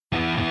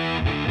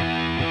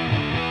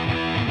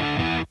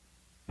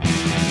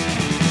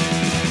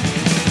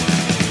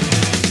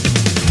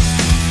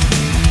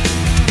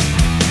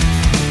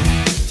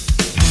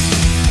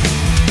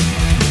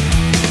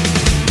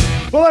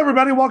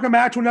everybody. Welcome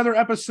back to another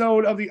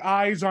episode of the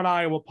Eyes on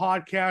Iowa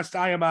podcast.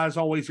 I am, as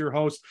always, your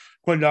host,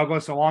 Quinn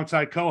Douglas,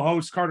 alongside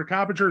co-host Carter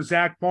Coppinger,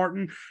 Zach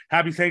Martin.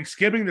 Happy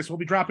Thanksgiving. This will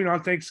be dropping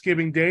on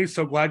Thanksgiving Day,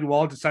 so glad you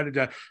all decided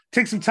to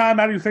take some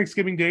time out of your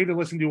Thanksgiving Day to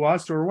listen to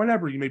us, or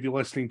whenever you may be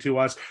listening to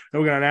us.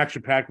 And we got an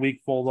action-packed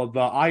week full of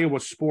Iowa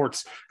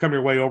sports coming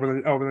your way over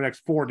the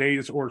next 4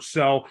 days or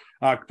so.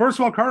 First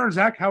of all, Carter and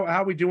Zach, how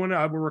are we doing?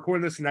 We're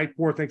recording this the night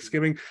before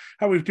Thanksgiving.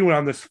 How are we doing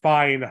on this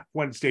fine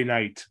Wednesday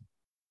night?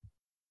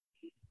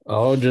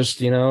 Oh, just,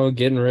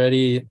 getting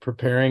ready,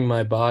 preparing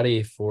my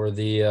body for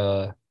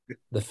the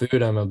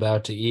food I'm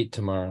about to eat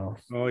tomorrow.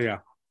 Oh, yeah.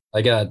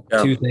 I got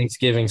 2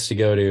 Thanksgivings to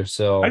go to,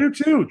 so I do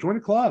too. Join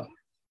the club.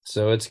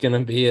 So it's going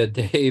to be a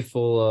day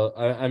full of,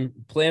 I'm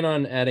planning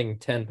on adding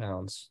 10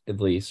 pounds at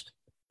least.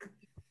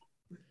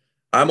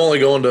 I'm only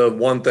going to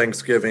one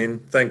Thanksgiving,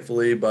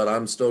 thankfully, but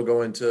I'm still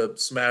going to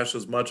smash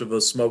as much of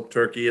a smoked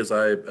turkey as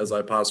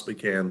I possibly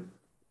can.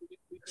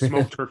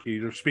 Smoked turkey.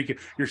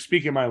 You're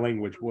speaking my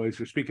language, boys.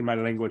 You're speaking my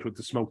language with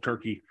the smoked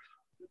turkey.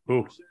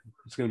 Ooh,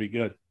 it's gonna be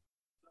good.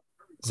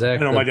 Zach,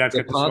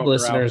 the pod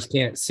listeners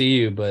can't see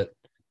you, but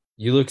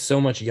you look so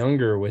much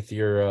younger with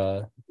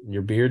your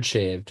beard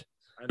shaved.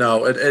 I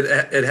know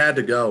it had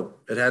to go.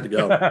 It had to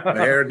go.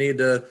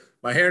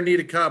 My hair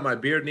needed cut. My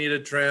beard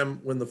needed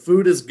trim. When the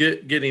food is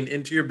getting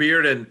into your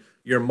beard and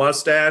your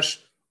mustache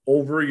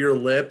over your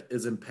lip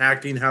is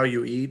impacting how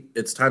you eat,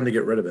 it's time to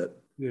get rid of it.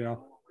 Yeah.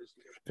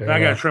 I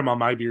got a trim on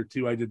my beard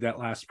too. I did that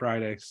last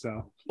Friday.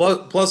 So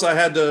plus I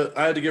had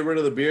to get rid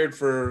of the beard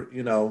for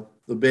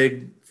the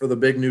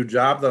big new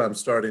job that I'm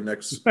starting in a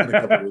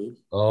couple of weeks.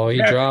 Oh, he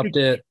dropped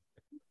it.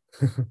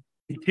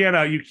 You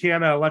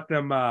can't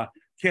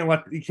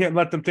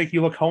let them think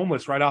you look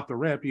homeless right off the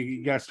rip.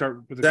 You gotta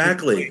start with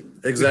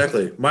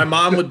exactly. My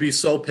mom would be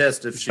so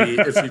pissed if she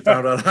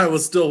found out I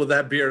was still with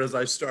that beard as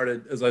I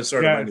started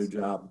my new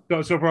job.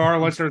 So for our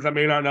listeners that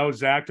may not know,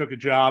 Zach took a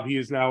job. He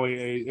is now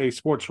a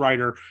sports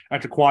writer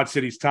at the Quad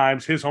Cities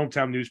Times. His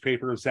hometown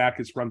newspaper. Zach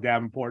is from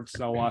Davenport.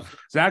 So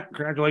Zach,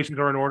 congratulations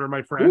are in order,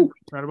 my friend. Ooh.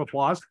 Round of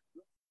applause.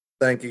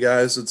 Thank you,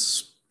 guys.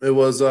 It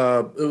was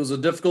a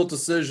difficult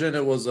decision.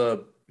 It was a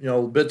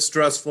bit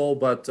stressful,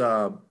 but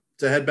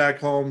to head back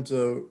home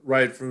to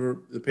write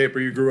for the paper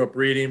you grew up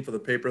reading, for the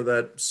paper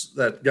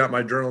that got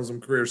my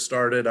journalism career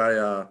started,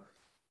 I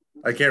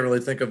can't really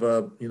think of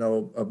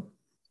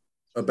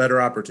a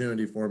better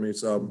opportunity for me.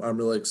 So I'm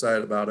really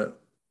excited about it.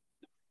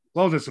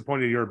 Well,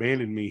 disappointed you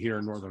abandoned me here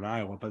in Northern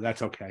Iowa, but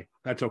that's okay.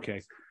 That's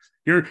okay.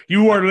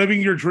 You are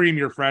living your dream,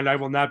 your friend. I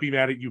will not be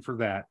mad at you for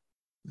that.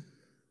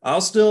 I'll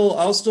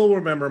still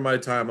remember my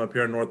time up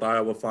here in North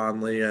Iowa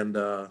fondly, and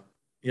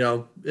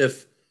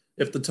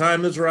if the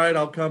time is right,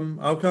 I'll come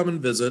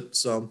and visit.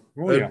 So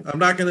I'm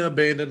not going to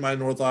abandon my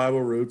North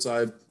Iowa roots.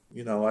 I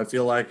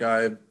feel like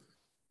I've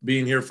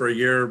been here for a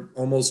year,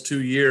 almost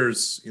 2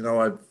 years.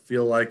 I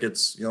feel like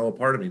it's, a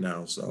part of me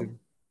now. So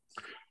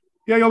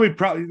yeah, you'll be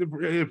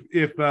probably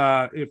if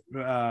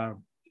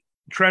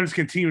trends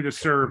continue to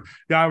serve,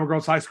 the Iowa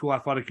Girls High School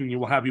Athletic Union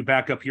will have you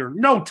back up here in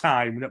no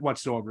time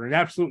whatsoever, in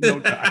absolute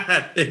no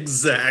time.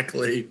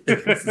 Exactly.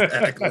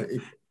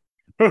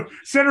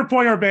 Center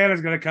Point Urbana is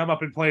going to come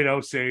up and play at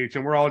Osage,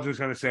 and we're all just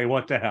going to say,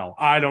 "What the hell?"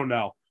 I don't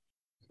know.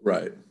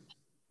 Right.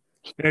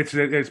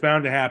 It's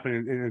bound to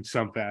happen in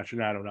some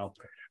fashion. I don't know.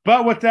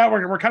 But with that,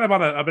 we're kind of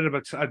on a bit of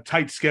a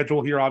tight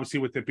schedule here. Obviously,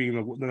 with it being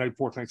the night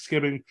before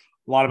Thanksgiving,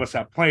 a lot of us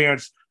have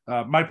plans.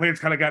 My plans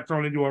kind of got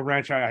thrown into a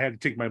wrench. I had to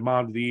take my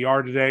mom to the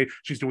ER today.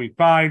 She's doing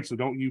fine, so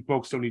you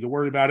folks don't need to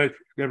worry about it.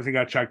 Everything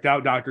got checked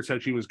out. Doctor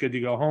said she was good to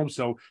go home,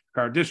 so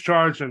car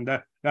discharged, and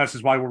that's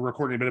just why we're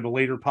recording a bit of a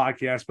later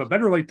podcast. But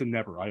better late than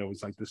never, I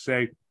always like to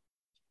say.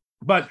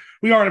 But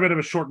we are on a bit of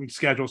a shortened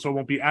schedule, so it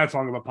won't be as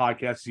long of a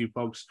podcast as you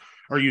folks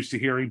are used to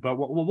hearing. But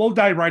we'll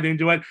dive right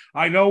into it.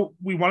 I know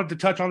we wanted to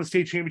touch on the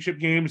state championship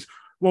games.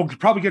 We'll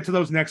probably get to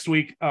those next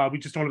week. We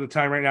just don't have the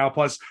time right now.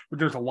 Plus,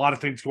 there's a lot of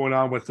things going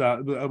on with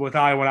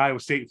Iowa and Iowa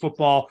State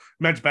football,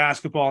 men's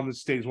basketball in the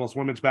state, as well as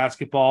women's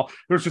basketball.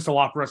 There's just a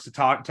lot for us to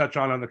touch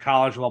on the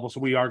college level, so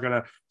we are going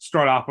to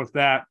start off with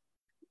that.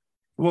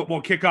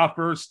 We'll kick off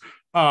first.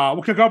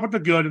 We'll kick off with the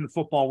good in the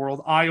football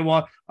world.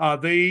 Iowa,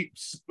 they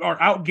are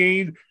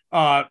outgained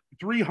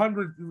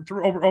 300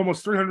 over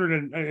almost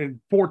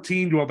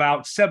 314 to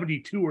about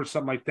 72 or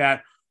something like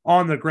that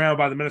on the ground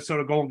by the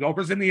Minnesota Golden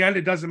Gophers. In the end,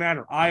 it doesn't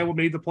matter. Iowa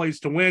made the plays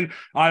to win.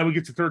 Iowa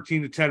gets a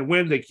 13-10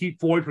 win. They keep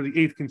Floyd for the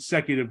 8th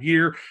consecutive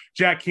year.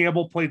 Jack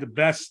Campbell played the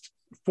best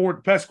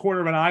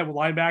quarter of an Iowa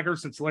linebacker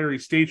since Larry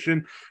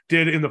Station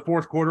did in the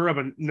fourth quarter of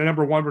a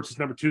number 1 versus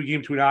number 2 game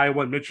between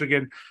Iowa and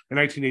Michigan in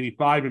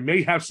 1985, and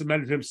may have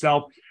cemented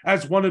himself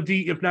as one of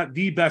the, if not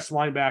the best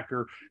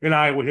linebacker in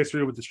Iowa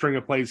history with the string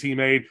of plays he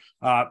made.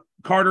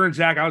 Carter and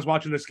Zach, I was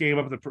watching this game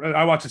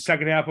I watched the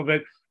second half of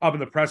it up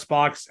in the press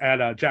box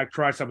at Jack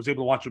Trice. I was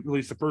able to watch at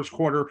least the first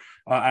quarter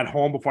at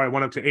home before I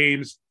went up to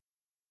Ames.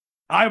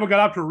 Iowa got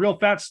off to a real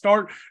fast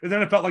start, and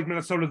then it felt like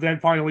Minnesota then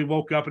finally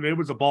woke up, and it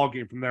was a ball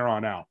game from there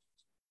on out.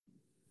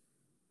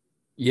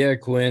 Yeah,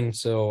 Quinn.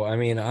 So, I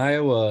mean,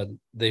 Iowa,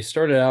 they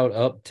started out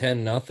up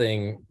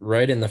 10-0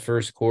 right in the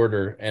first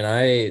quarter. And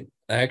I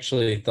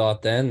actually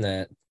thought then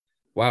that,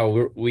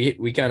 wow,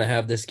 we kind of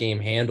have this game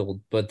handled.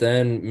 But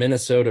then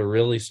Minnesota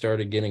really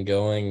started getting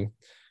going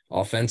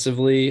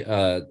offensively,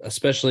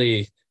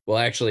 especially, well,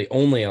 actually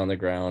only on the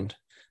ground.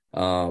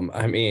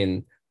 I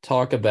mean,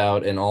 talk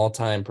about an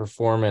all-time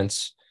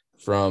performance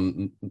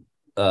from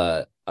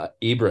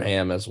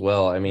Ibrahim as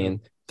well. I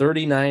mean,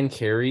 39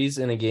 carries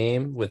in a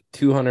game with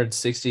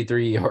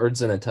 263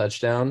 yards and a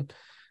touchdown.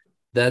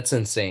 That's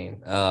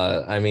insane.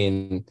 I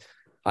mean,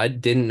 I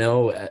didn't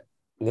know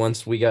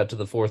once we got to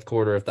the fourth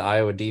quarter if the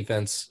Iowa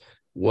defense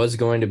was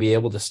going to be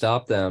able to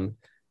stop them.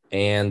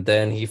 And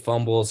then he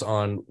fumbles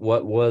on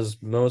what was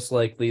most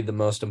likely the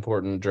most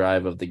important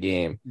drive of the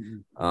game.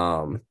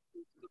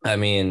 I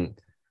mean,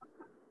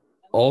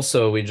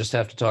 also, we just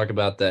have to talk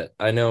about that.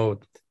 I know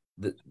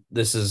that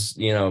this is,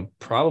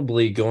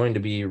 probably going to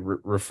be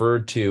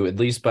referred to, at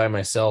least by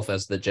myself,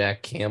 as the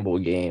Jack Campbell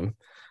game,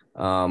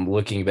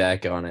 looking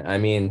back on it. I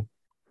mean,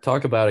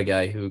 talk about a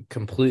guy who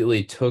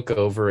completely took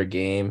over a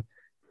game.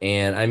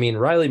 And, I mean,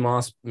 Riley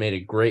Moss made a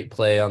great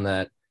play on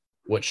that,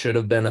 what should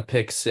have been a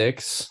pick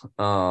six.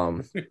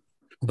 But,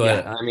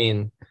 yeah. I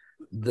mean,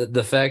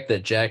 the fact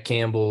that Jack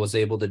Campbell was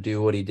able to do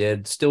what he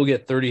did, still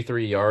get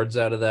 33 yards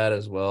out of that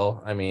as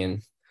well. I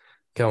mean,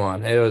 come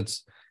on, it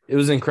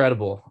was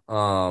incredible.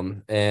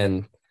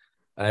 And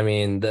I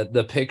mean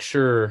the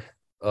picture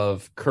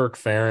of Kirk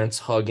Ferentz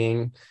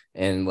hugging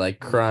and like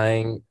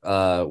crying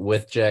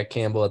with Jack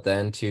Campbell at the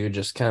end too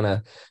just kind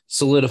of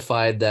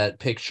solidified that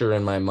picture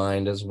in my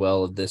mind as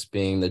well, of this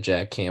being the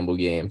Jack Campbell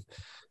game.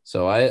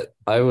 So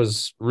I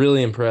was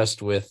really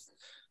impressed with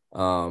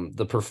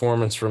the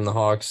performance from the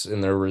Hawks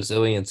and their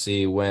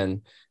resiliency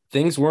when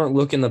things weren't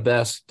looking the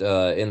best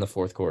in the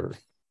fourth quarter.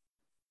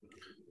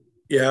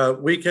 Yeah,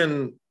 we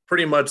can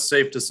pretty much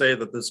safe to say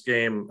that this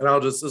game,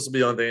 and this will be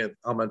the only thing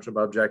I'll mention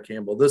about Jack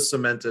Campbell. This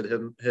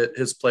cemented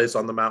his place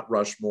on the Mount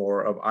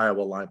Rushmore of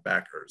Iowa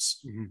linebackers,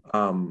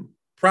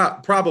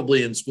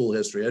 probably in school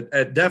history.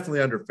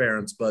 Definitely under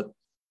Ferentz, but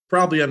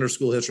probably under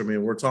school history. I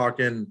mean, we're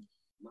talking,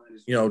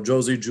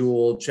 Josie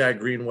Jewell, Chad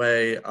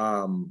Greenway.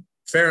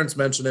 Ferentz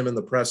mentioned him in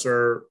the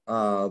presser.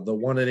 The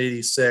one at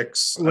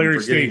 86,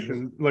 Larry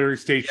Station,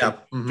 yeah,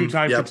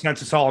 two-time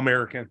consensus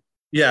All-American.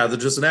 Yeah, they're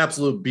just an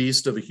absolute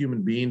beast of a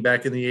human being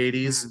back in the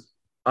 80s.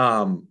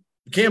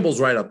 Campbell's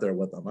right up there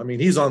with them. I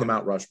mean, he's on the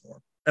Mount Rushmore.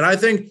 And I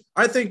think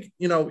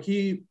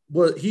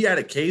he had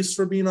a case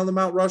for being on the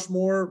Mount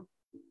Rushmore,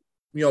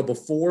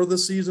 before the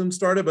season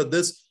started, but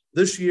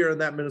this year in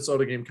that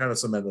Minnesota game kind of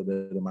cemented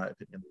it, in my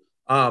opinion.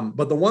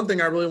 But the one thing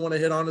I really want to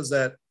hit on is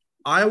that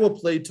Iowa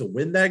played to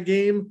win that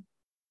game.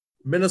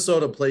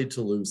 Minnesota played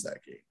to lose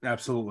that game.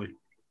 Absolutely.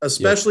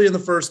 Especially in the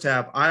first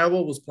half,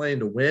 Iowa was playing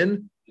to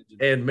win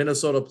and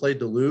Minnesota played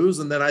to lose.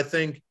 And then I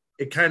think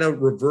it kind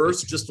of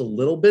reversed just a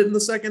little bit in the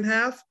second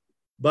half.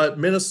 But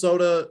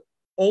Minnesota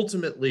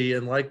ultimately,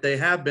 and like they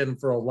have been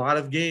for a lot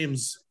of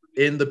games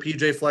in the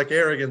PJ Fleck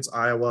era against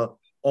Iowa,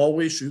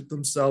 always shoot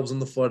themselves in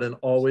the foot and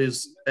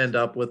always end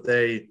up with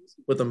a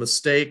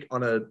mistake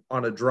on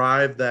a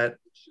drive that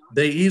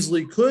they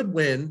easily could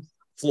win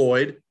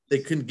Floyd. They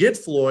can get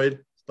Floyd,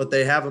 but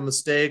they have a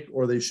mistake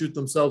or they shoot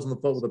themselves in the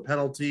foot with a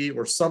penalty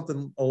or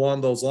something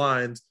along those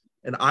lines.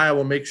 And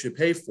Iowa makes you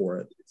pay for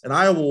it. And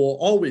Iowa will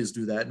always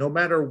do that. No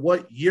matter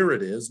what year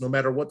it is, no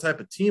matter what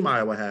type of team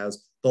Iowa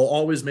has, they'll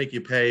always make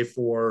you pay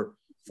for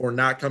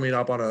not coming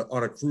up on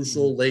a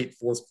crucial late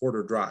fourth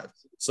quarter drive.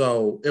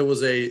 So it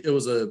was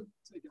a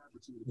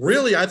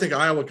really, I think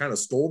Iowa kind of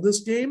stole this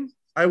game,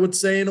 I would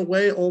say, in a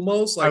way,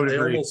 almost like they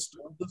almost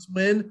stole this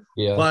win.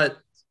 Yeah. But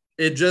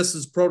it just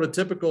is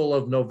prototypical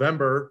of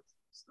November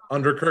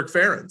under Kirk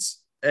Ferentz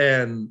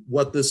and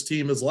what this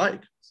team is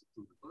like.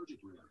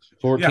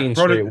 14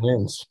 straight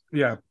wins.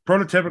 Yeah,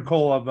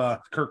 prototypical of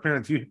Kirk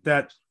Ferentz. You hit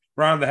that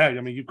right on the head.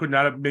 I mean, you could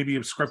not have maybe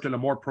scripted a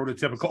more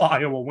prototypical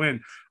Iowa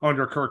win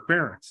under Kirk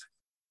Ferentz.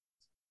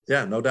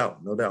 Yeah, no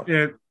doubt.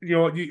 And,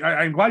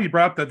 I'm glad you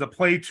brought up the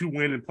play to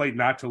win and play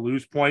not to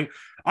lose point.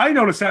 I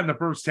noticed that in the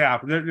first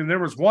half. There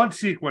was one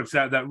sequence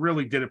that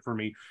really did it for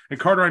me. And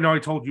Carter, I know I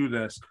told you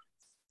this.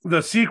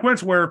 The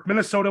sequence where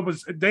Minnesota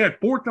they had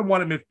 4th and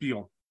 1 at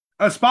midfield,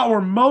 a spot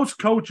where most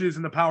coaches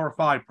in the Power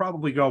 5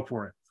 probably go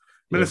for it.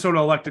 Minnesota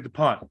elected to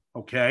punt.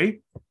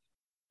 Okay.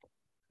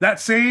 That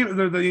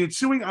the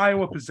ensuing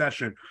Iowa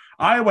possession,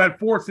 Iowa had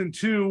 4th and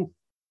 2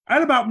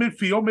 at about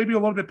midfield, maybe a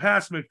little bit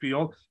past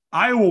midfield.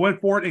 Iowa went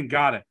for it and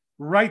got it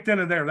right then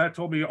and there. That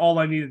told me all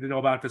I needed to know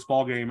about this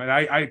ball game. And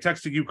I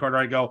texted you, Carter.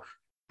 I go,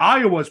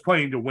 Iowa's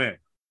playing to win.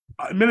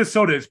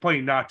 Minnesota is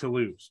playing not to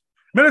lose.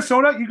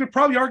 Minnesota, you could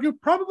probably argue,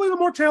 probably the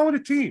more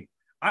talented team.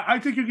 I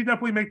think you could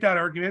definitely make that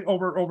argument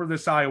over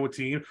this Iowa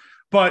team.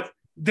 But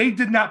they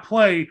did not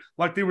play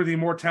like they were the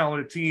more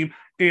talented team.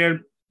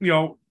 And,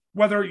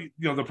 whether,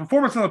 the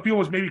performance on the field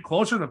was maybe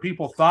closer than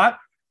people thought,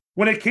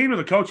 when it came to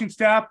the coaching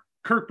staff,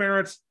 Kirk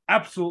Ferentz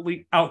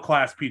absolutely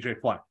outclassed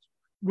PJ Fleck.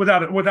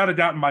 without a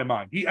doubt in my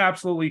mind. He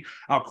absolutely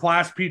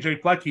outclassed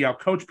PJ Fleck. He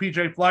outcoached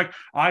PJ Fleck.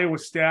 Iowa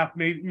staff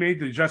made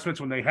the adjustments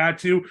when they had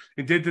to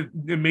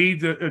and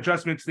made the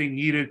adjustments they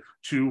needed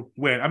to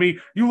win. I mean,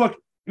 you look,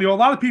 a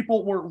lot of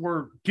people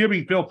were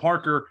giving Phil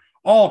Parker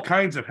all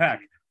kinds of heck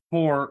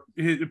for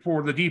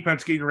the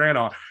defense getting ran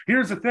on.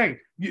 Here's the thing.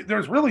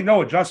 There's really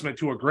no adjustment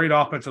to a great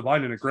offensive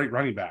line and a great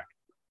running back.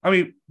 I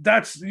mean,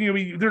 there's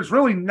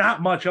really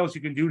not much else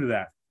you can do to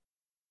that.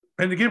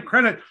 And to give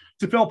credit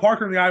to Phil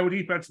Parker and the Iowa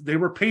defense, they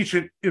were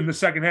patient in the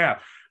second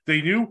half.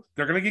 They knew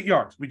they're going to get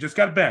yards. We just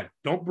got to bend.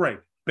 Don't break.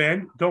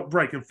 Bend, don't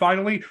break. And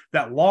finally,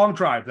 that long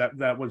drive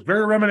that was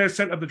very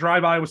reminiscent of the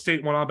drive Iowa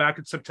State went on back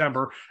in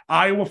September.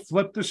 Iowa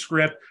flipped the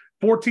script.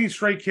 14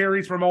 straight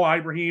carries from Mo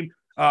Ibrahim.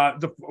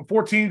 The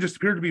 14 just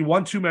appeared to be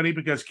one too many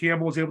because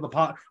Campbell was able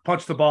to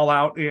punch the ball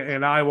out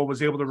and Iowa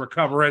was able to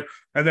recover it.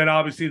 And then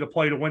obviously the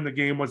play to win the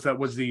game was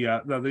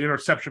the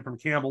interception from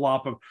Campbell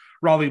off of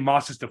Riley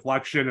Moss's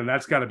deflection. And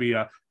that's got to be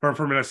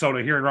for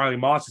Minnesota hearing Riley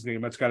Moss's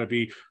name. That's got to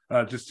be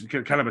just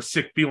kind of a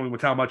sick feeling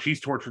with how much he's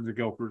tortured the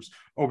Gophers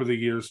over the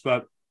years.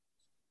 But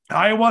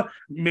Iowa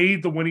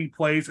made the winning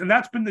plays, and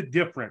that's been the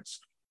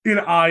difference in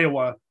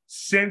Iowa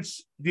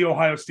since the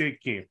Ohio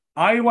State game.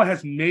 Iowa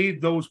has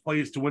made those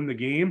plays to win the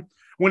game,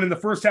 when in the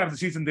first half of the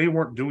season, they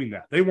weren't doing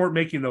that. They weren't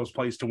making those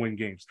plays to win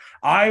games.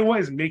 Iowa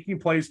is making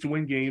plays to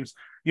win games.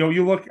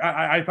 You look,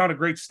 I found a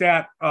great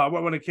stat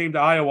when it came to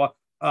Iowa.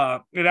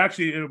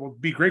 It will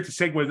be great to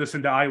segue this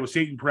into Iowa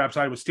State and perhaps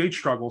Iowa State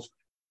struggles.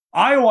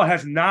 Iowa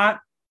has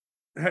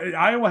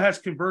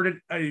converted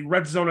every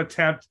red zone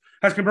attempt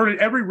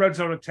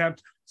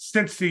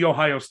since the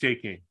Ohio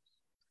State game.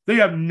 They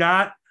have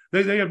not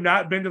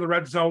been to the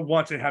red zone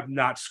once and have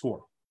not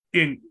scored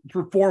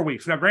for 4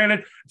 weeks. Now,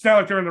 granted, it's not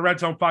like they're in the red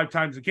zone 5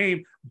 times a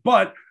game,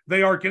 but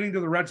they are getting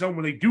to the red zone.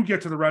 When they do get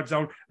to the red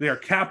zone, they are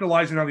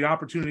capitalizing on the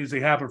opportunities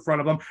they have in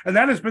front of them. And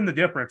that has been the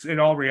difference in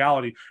all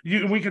reality.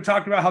 We can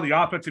talk about how the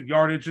offensive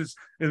yardage is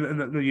and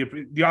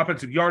the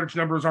offensive yardage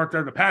numbers aren't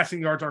there. The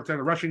passing yards aren't there.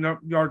 The rushing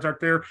yards aren't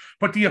there.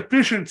 But the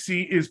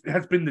efficiency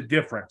has been the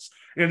difference.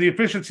 And the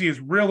efficiency is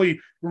really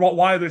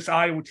why this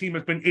Iowa team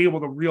has been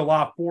able to reel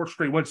off 4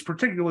 straight wins,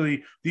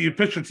 particularly the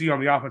efficiency on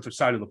the offensive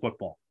side of the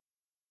football.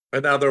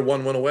 And now they're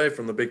 1 win away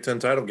from the Big Ten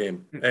title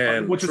game,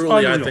 and which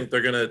truly, I think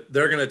they're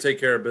gonna take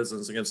care of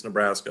business against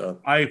Nebraska.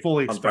 I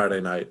fully on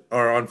Friday night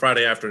or on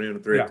Friday afternoon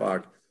at 3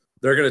 o'clock.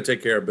 They're gonna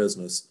take care of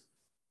business.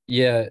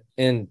 Yeah,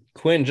 and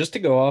Quinn, just to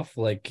go off,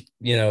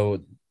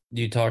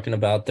 you talking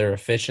about their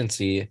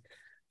efficiency,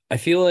 I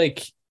feel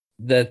like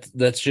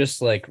that's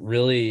just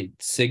really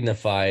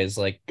signifies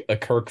a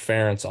Kirk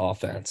Ferentz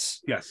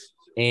offense. Yes,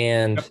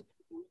 and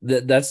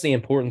that's the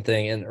important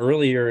thing. And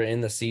earlier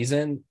in the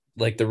season,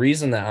 the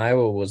reason that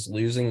Iowa was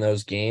losing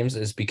those games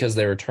is because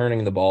they were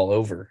turning the ball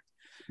over.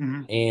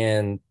 Mm-hmm.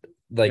 And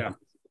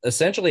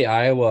essentially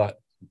Iowa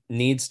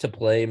needs to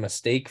play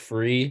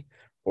mistake-free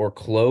or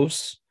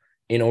close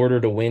in order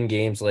to win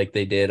games like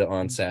they did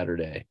on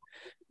Saturday.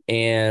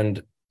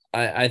 And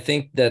I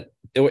think that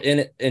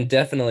and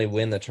definitely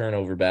win the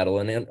turnover battle.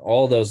 And in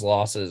all those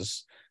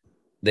losses,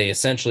 they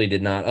essentially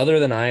did not, other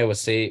than Iowa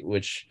State,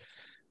 which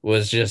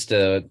was just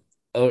a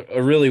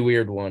really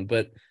weird one.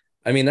 But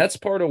I mean, that's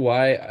part of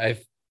why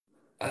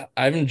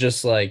I'm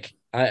just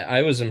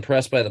I was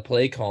impressed by the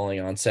play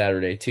calling on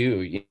Saturday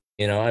too.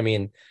 I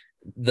mean,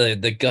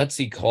 the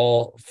gutsy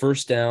call,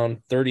 first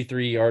down,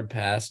 33-yard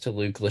pass to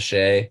Luke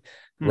Lachey,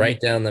 right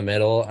down the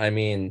middle. I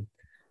mean,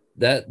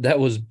 that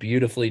was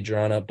beautifully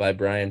drawn up by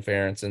Brian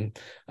Ferentz, and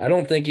I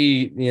don't think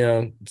he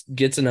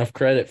gets enough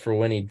credit for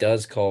when he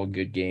does call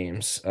good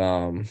games.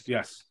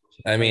 Yes,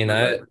 I mean,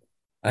 I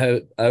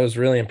was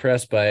really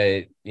impressed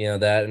by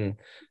that. And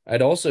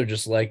I'd also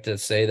just like to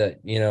say that,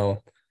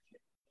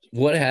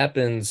 what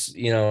happens,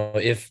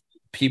 if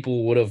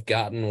people would have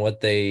gotten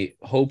what they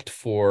hoped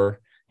for,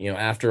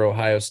 after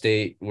Ohio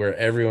State, where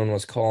everyone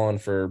was calling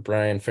for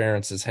Brian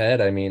Ferentz's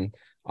head. I mean,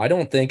 I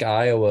don't think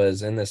Iowa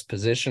is in this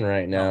position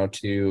right now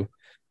to,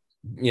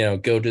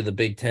 go to the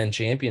Big Ten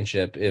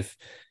championship if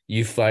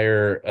you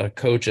fire a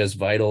coach as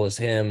vital as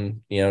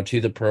him,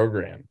 to the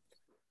program.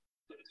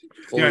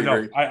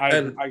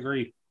 I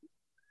agree.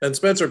 And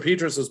Spencer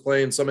Petras is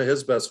playing some of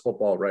his best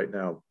football right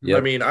now. Yep.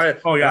 I mean, I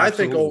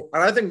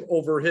think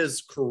over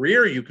his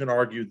career, you can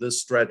argue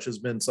this stretch has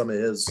been some of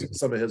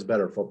his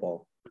better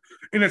football.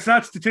 And it's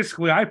not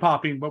statistically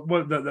eye-popping, but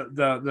what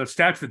the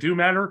stats that do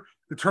matter,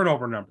 the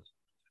turnover number.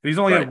 He's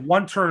only had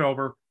 1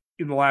 turnover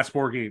in the last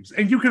 4 games,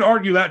 and you can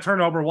argue that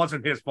turnover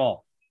wasn't his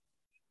fault.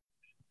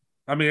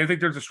 I mean, I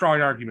think there's a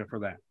strong argument for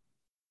that.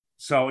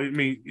 So, I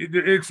mean,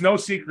 it's no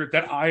secret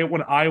that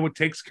when Iowa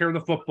takes care of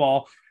the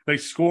football, they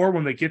score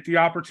when they get the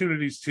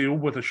opportunities to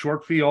with a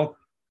short field.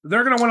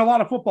 They're going to win a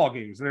lot of football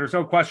games. And there's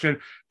no question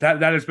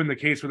that has been the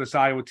case with this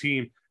Iowa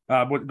team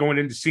going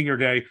into senior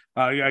day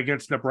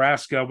against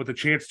Nebraska with a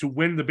chance to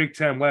win the Big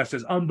Ten West.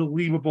 As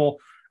unbelievable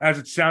as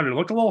it sounded. It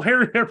looked a little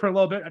hairy there for a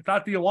little bit. I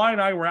thought the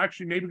Illini were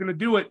actually maybe going to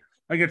do it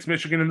against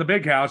Michigan in the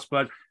Big House,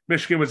 but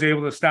Michigan was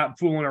able to stop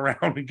fooling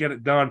around and get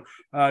it done.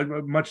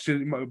 Much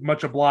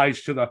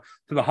obliged to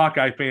the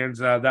Hawkeye fans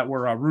that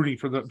were rooting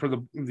for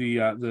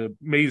the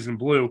maize and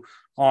blue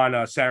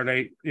on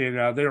Saturday,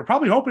 and they were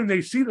probably hoping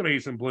they see the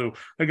maize and blue.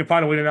 They can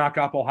find a way to knock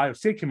off Ohio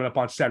State coming up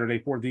on Saturday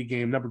for the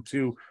game, number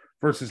 2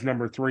 versus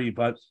number 3.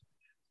 But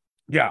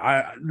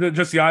yeah,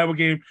 just the Iowa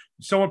game,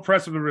 so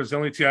impressive the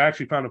resiliency. I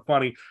actually found it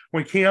funny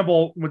when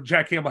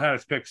Jack Campbell had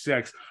his pick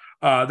 6.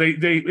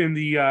 They in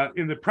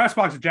the press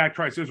box of Jack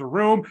Trice, there's a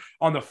room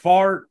on the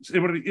far.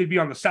 It'd be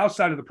on the south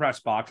side of the press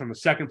box on the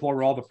second floor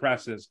where all the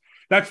press is.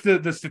 That's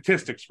the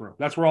statistics room.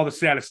 That's where all the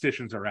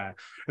statisticians are at.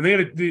 And they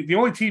had the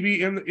only TV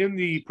in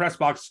the press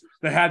box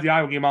that had the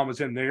Iowa game on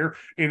was in there.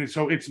 And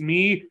so it's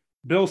me,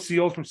 Bill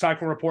Seals from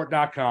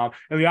CycloneReport.com,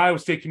 and the Iowa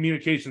State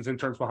communications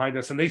interns behind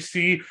us, and they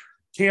see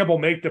Campbell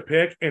make the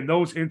pick, and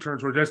those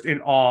interns were just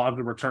in awe of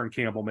the return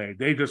Campbell made.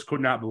 They just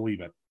could not believe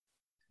it.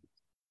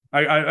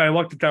 I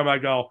looked at them, I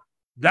go,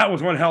 that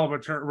was one hell of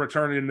a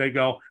return, and they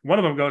go, one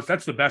of them goes,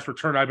 that's the best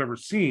return I've ever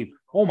seen.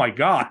 Oh my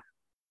God.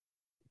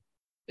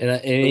 And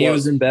he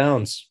was in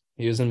bounds.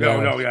 He was in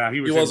bounds. No, yeah,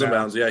 he was in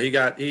bounds. Yeah, he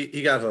got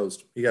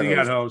hosed. He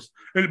got hosed.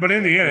 But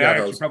in the end, it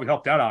actually probably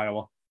helped out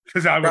Iowa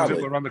because Iowa was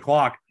able to run the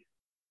clock.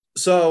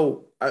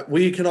 So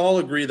we can all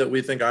agree that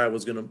we think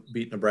Iowa's going to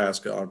beat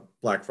Nebraska on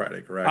Black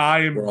Friday, correct?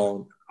 I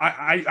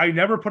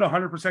never put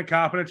 100%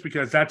 confidence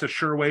because that's a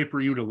sure way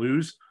for you to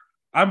lose.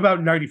 I'm about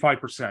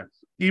 95%.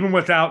 Even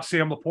without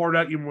Sam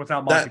Laporta, even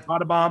without Monty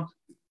Potabom,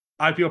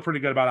 I feel pretty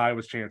good about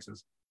Iowa's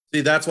chances. See,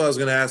 that's what I was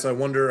going to ask. I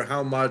wonder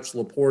how much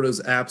Laporta's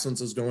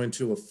absence is going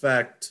to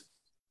affect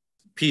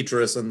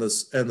Petrus and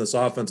this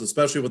offense,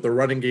 especially with the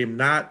running game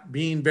not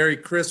being very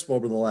crisp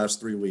over the last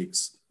 3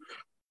 weeks.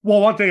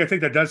 Well, one thing I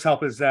think that does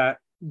help is that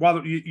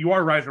while you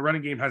are right, the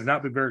running game has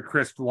not been very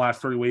crisp the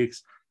last 3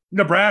 weeks.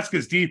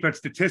 Nebraska's defense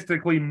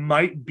statistically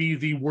might be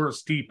the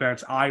worst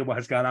defense Iowa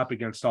has gone up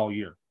against all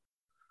year.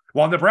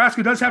 While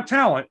Nebraska does have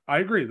talent, I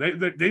agree.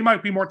 They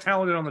might be more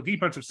talented on the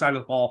defensive side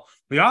of the ball,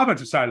 the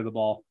offensive side of the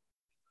ball.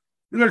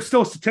 They're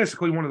still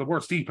statistically one of the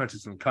worst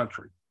defenses in the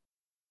country.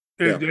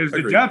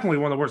 It's definitely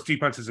one of the worst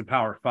defenses in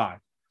Power 5.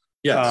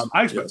 Yes,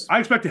 I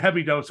expect a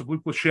heavy dose of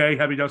Luke Lachey,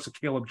 heavy dose of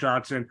Caleb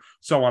Johnson,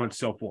 so on and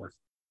so forth.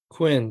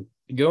 Quinn,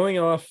 going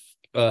off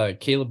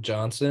Caleb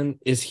Johnson,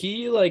 is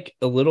he like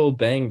a little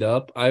banged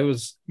up?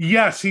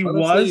 Yes, he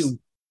was.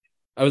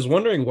 I was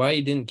wondering why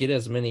he didn't get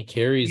as many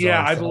carries.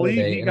 Yeah, I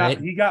believe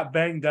he got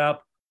banged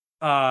up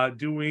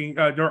doing.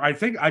 I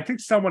think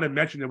someone had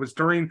mentioned it was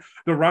during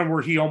the run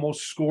where he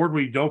almost scored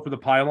where he dove for the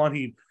pylon.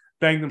 He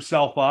banged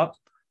himself up.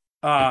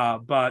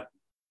 But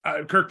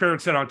Kirk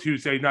Ferentz said on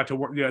Tuesday not to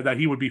work. Yeah, that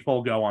he would be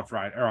full go on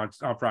Friday or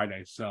on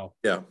Friday. So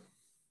yeah.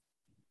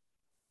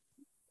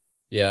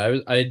 Yeah,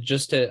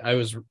 I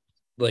was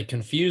like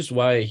confused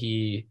why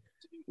he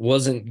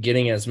wasn't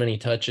getting as many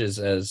touches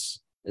as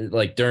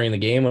like during the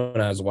game when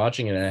I was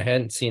watching it. And I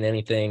hadn't seen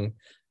anything,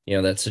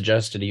 that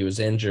suggested he was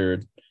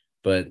injured,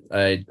 but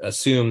I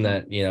assume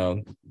that,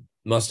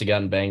 must have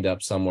gotten banged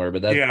up somewhere.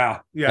 But I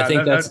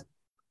think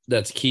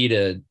that's key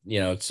to,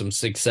 some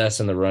success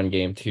in the run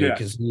game too,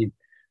 because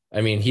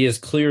he is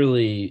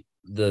clearly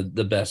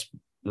the best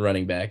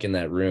running back in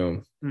that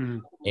room. Mm-hmm.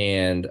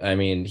 And I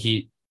mean,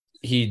 he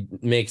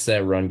makes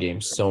that run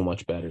game so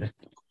much better.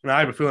 And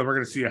I have a feeling we're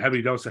going to see a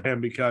heavy dose of him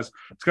because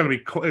it's not going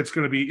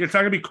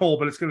to be cold,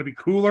 but it's going to be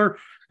cooler.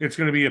 It's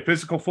going to be a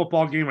physical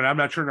football game, and I'm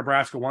not sure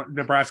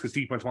Nebraska's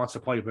defense wants to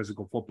play a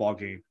physical football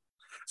game,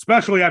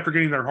 especially after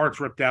getting their hearts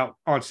ripped out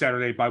on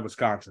Saturday by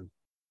Wisconsin.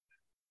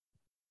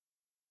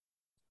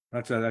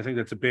 I think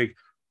that's a big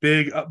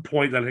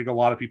point that I think a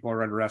lot of people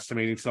are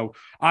underestimating. So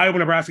Iowa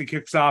Nebraska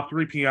kicks off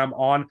 3 p.m.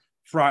 on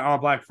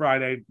Black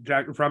Friday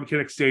from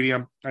Kinnick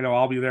Stadium. I know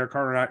I'll be there.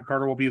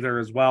 Carter will be there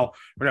as well.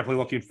 We're definitely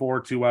looking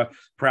forward to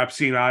perhaps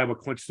seeing Iowa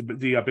clinch the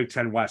Big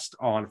Ten West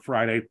on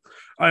Friday.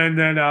 And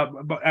then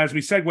as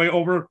we segue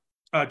over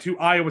to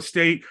Iowa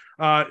State,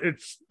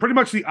 it's pretty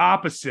much the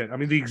opposite. I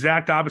mean, the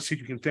exact opposite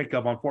you can think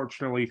of,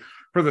 unfortunately,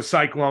 for the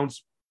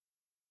Cyclones.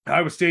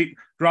 Iowa State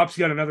drops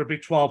yet another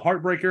Big 12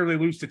 heartbreaker. They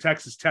lose to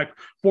Texas Tech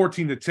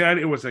 14-10.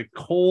 It was a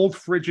cold,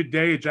 frigid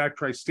day at Jack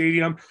Trice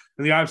Stadium,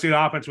 and the Iowa State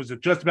offense was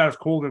just about as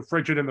cold and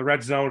frigid in the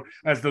red zone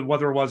as the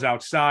weather was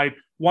outside.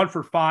 1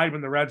 for 5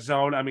 in the red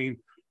zone. I mean,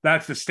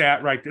 that's the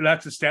stat right there.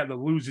 That's the stat that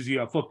loses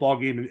you a football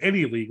game in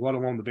any league, let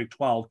alone the Big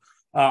 12.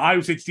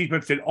 Iowa State's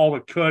defense did all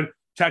it could.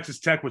 Texas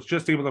Tech was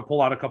just able to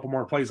pull out a couple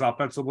more plays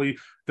offensively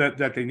that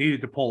they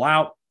needed to pull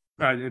out.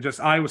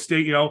 Just Iowa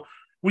State,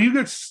 when you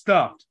get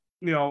stuffed,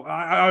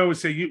 I always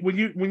say when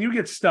you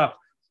get stuffed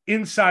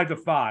inside the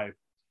 5,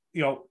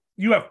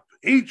 you have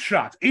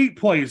 8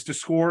 plays to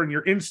score, and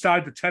you're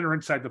inside the 10 or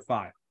inside the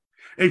 5.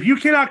 If you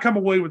cannot come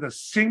away with a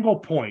single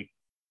point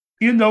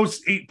in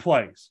those 8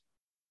 plays,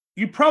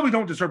 you probably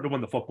don't deserve to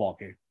win the football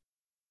game.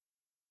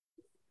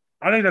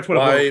 I think that's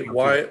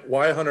what.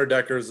 Why Hunter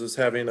Deckers is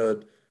having a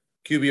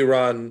QB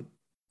run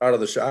out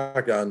of the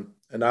shotgun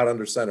and not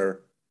under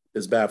center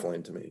is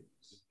baffling to me.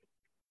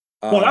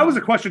 Well, that was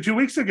a question 2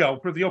 weeks ago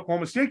for the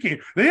Oklahoma State game.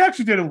 They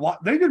actually did a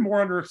lot. They did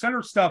more under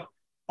center stuff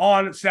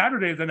on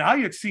Saturday than I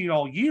had seen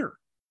all year.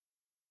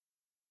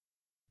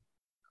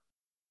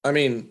 I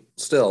mean,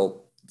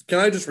 still, can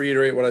I just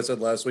reiterate what I said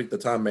last week?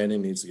 That Tom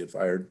Manning needs to get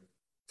fired.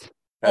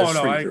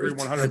 I agree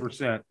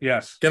 100%.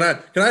 Yes. Can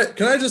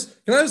I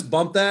just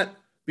bump that?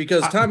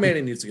 Because Tom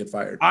Manning needs to get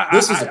fired.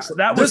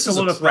 That was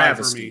solidified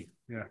for me.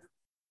 Yeah.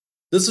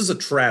 This is a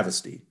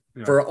travesty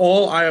for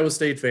all Iowa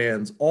State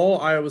fans,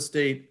 all Iowa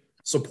State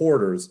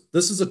supporters.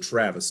 This is a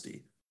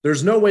travesty.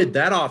 There's no way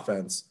that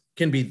offense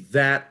can be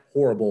that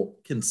horrible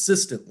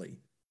consistently.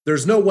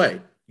 There's no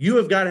way. You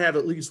have got to have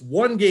at least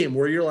one game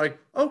where you're like,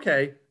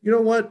 okay, you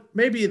know what?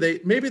 Maybe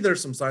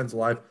there's some signs of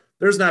life.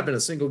 There's not been a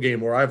single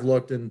game where I've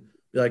looked and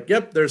be like,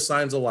 yep, there's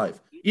signs of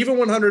life. Even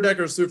when Hunter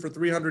Dekkers threw for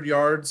 300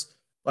 yards,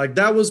 like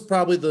that was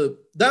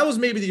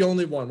maybe the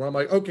only one where I'm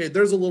like, okay,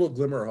 there's a little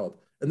glimmer of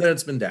hope. And then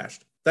it's been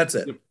dashed. That's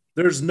it. Yep.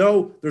 There's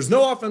no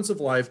offensive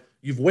life.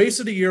 You've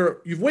wasted a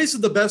year. You've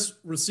wasted the best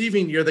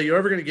receiving year that you're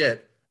ever going to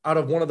get out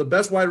of one of the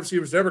best wide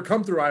receivers to ever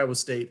come through Iowa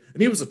State.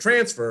 And he was a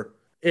transfer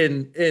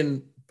in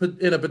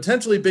a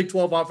potentially Big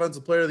 12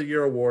 Offensive Player of the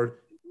Year award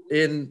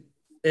in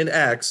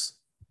X.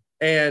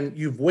 And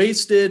you've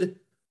wasted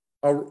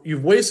a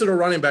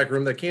running back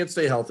room that can't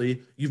stay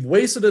healthy. You've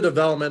wasted a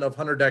development of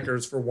Hunter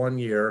Dekkers for 1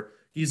 year.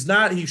 He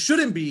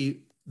shouldn't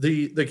be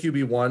the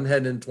QB1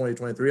 heading into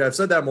 2023. I've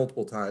said that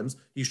multiple times.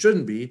 He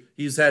shouldn't be.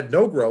 He's had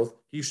no growth.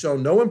 He's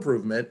shown no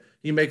improvement.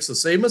 He makes the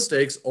same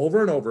mistakes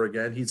over and over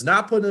again. He's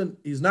not put in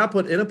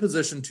a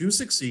position to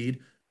succeed.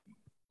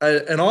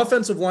 An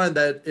offensive line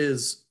that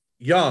is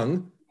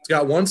young. It's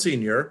got one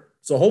senior.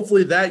 So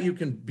hopefully that you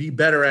can be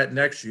better at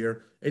next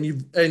year. And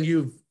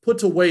you've put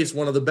to waste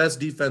one of the best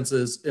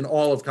defenses in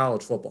all of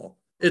college football.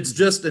 It's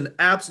just an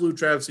absolute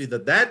travesty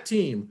that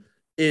team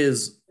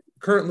is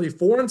currently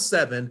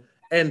 4-7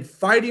 and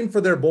fighting for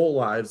their bowl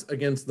lives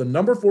against the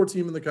number 4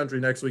 team in the country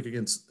next week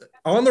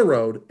on the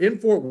road in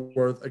Fort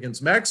Worth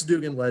against Max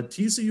Duggan-led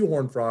TCU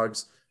Horned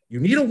Frogs. You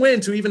need a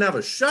win to even have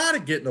a shot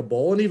at getting a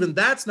bowl, and even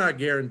that's not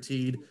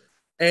guaranteed.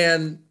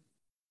 And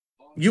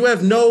you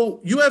have no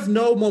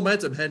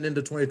momentum heading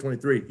into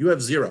 2023. You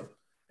have zero.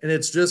 And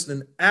it's just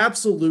an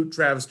absolute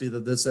travesty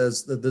that this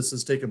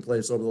has taken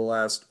place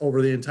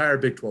over the entire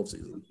Big 12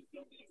 season.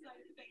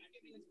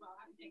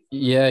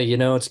 Yeah,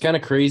 it's kind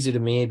of crazy to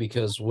me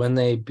because when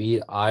they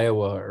beat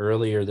Iowa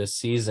earlier this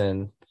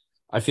season,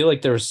 I feel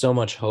like there was so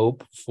much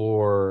hope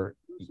for,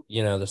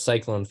 the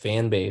Cyclone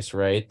fan base,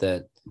 right?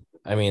 That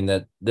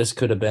this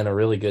could have been a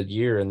really good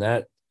year, and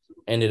that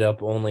ended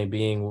up only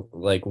being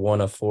like 1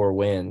 of 4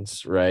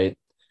 wins, right?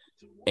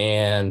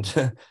 And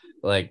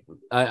like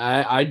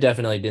I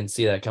definitely didn't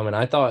see that coming.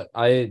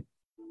 I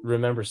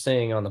remember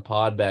saying on the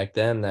pod back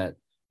then that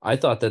I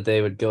thought that they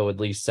would go at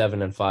least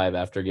 7-5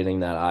 after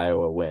getting that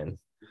Iowa win.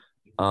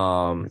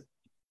 And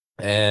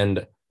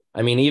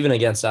even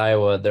against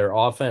Iowa, their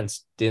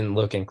offense didn't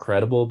look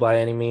incredible by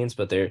any means,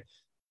 but they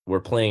were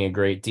playing a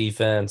great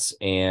defense.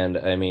 And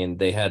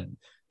they had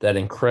that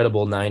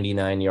incredible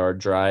 99-yard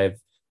drive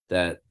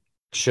that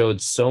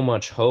showed so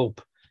much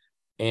hope.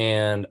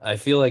 And I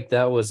feel like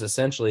that was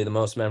essentially the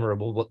most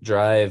memorable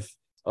drive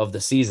of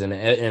the season.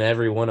 And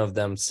every one of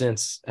them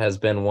since has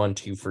been one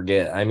to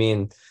forget.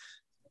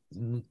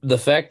 The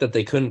fact that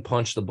they couldn't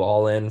punch the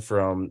ball in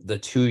from the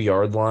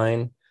 2-yard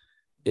line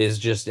is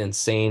just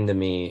insane to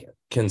me,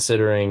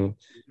 considering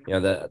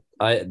that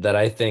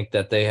I think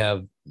that they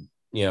have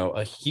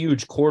a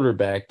huge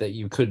quarterback that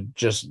you could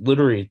just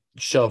literally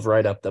shove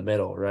right up the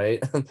middle,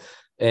 right?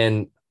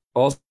 And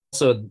also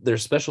their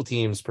special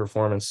teams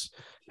performance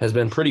has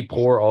been pretty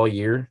poor all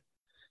year,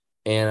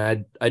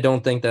 and I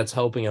don't think that's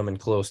helping them in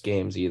close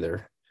games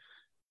either.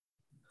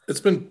 It's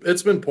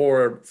been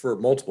poor for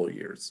multiple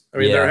years.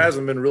 There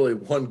hasn't been really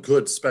one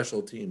good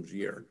special teams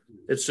year.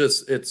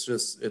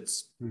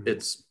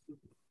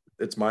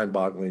 It's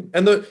mind-boggling.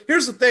 And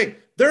here's the thing: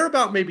 they're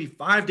about maybe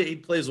 5 to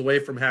 8 plays away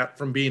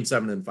from being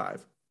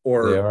 7-5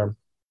 or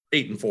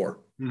 8-4,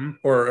 mm-hmm.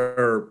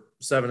 or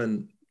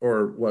 7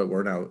 or what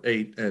we're now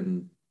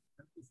 8-3.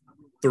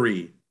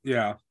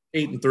 Yeah,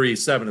 8-3,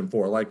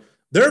 7-4. Like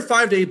they're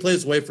 5 to 8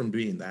 plays away from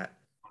being that.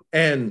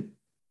 And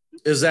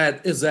is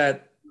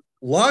that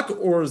luck,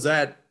 or is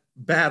that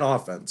bad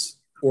offense,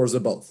 or is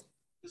it both?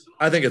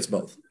 I think it's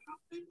both.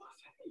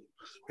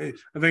 I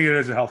think it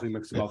is a healthy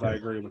mix of both. I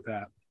agree with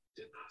that.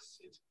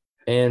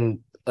 And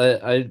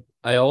I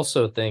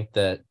also think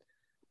that,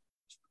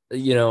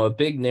 a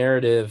big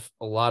narrative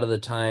a lot of the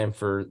time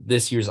for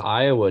this year's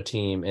Iowa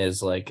team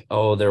is like,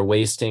 oh, they're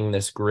wasting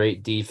this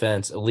great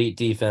defense, elite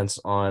defense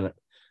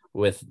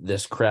with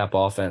this crap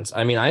offense.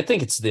 I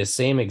think it's the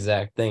same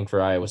exact thing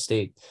for Iowa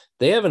State.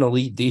 They have an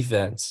elite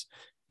defense,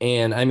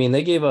 and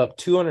they gave up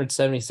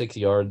 276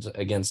 yards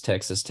against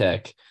Texas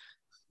Tech.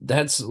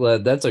 That's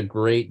a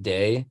great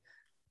day.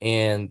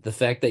 And the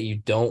fact that you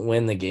don't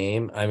win the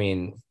game,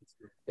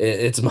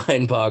 it's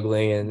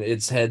mind-boggling, and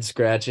it's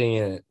head-scratching,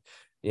 and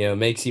it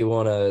makes you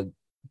want to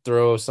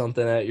throw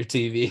something at your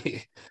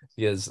TV.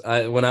 Because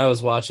when I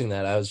was watching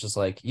that, I was just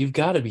like, "You've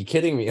got to be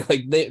kidding me!"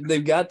 Like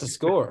they've got to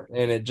score,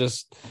 and it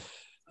just,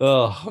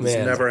 oh man,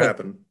 it's never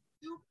happened.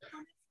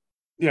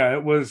 Yeah,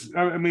 it was.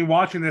 I mean,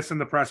 watching this in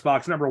the press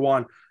box, number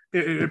one,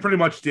 it pretty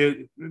much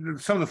did.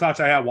 Some of the thoughts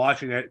I had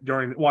watching it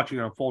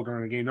unfold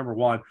during the game. Number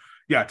one,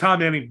 yeah, Tom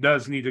Manning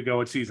does need to go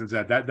at season's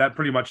end. That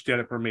pretty much did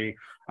it for me.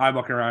 I'm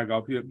looking around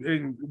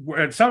and go,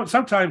 and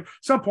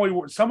some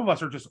point, some of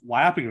us are just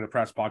laughing in the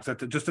press box at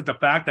the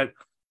fact that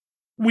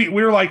we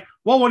were like,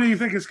 well, what do you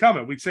think is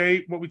coming? We'd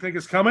say what we think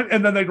is coming,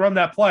 and then they'd run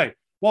that play.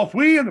 Well, if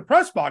we in the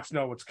press box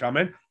know what's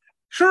coming,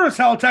 sure as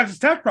hell Texas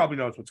Tech probably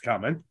knows what's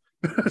coming.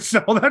 So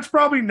that's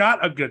probably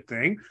not a good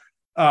thing.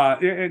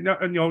 And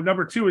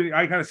number two,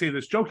 I kind of say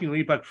this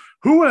jokingly, but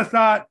who would have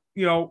thought,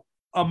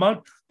 a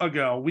month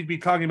ago we'd be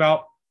talking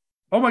about,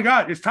 oh my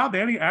God, is Tom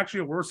Manning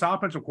actually a worse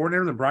offensive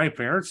coordinator than Brian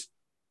Ferentz?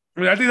 I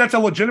mean, I think that's a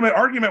legitimate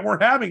argument we're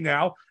having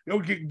now,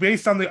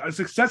 based on the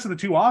success of the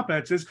two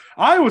offenses.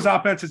 Iowa's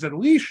offense has at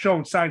least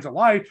shown signs of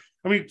life.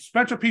 I mean,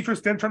 Spencer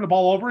Petras didn't turn the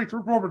ball over. He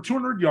threw for over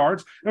 200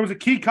 yards. It was a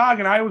key cog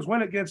in Iowa's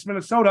win against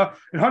Minnesota.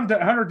 And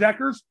Hunter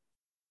Deckers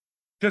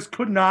just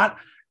could not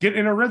get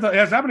in a rhythm. He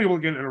has not been able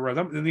to get in a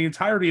rhythm in the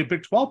entirety of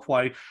Big 12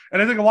 play.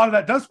 And I think a lot of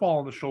that does fall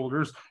on the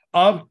shoulders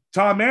of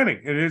Tom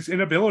Manning and his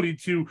inability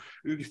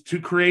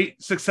to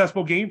create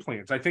successful game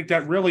plans. I think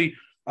that really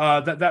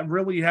that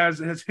really has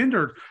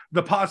hindered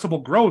the possible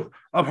growth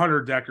of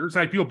Hunter Deckers.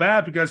 I feel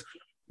bad because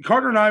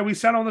Carter and I, we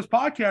said on this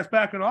podcast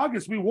back in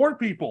August, we warned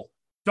people,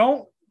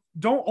 don't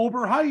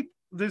overhype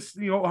this,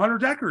 Hunter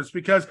Deckers,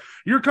 because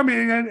you're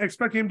coming in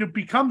expecting him to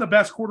become the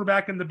best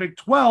quarterback in the Big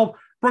 12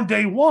 from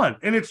day one.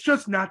 And it's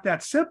just not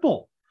that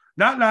simple.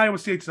 Not in Iowa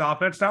State's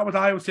offense, not with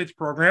Iowa State's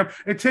program.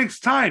 It takes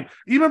time.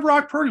 Even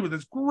Brock Purdy, with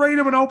as great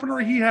of an opener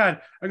he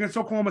had against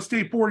Oklahoma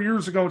State 4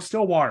 years ago in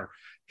Stillwater,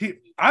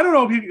 I don't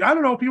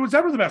know if he was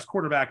ever the best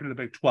quarterback in the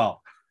Big 12.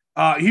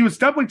 He was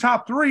definitely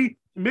top three,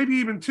 maybe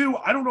even two.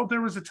 I don't know if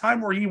there was a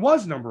time where he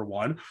was number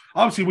one.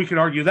 Obviously, we could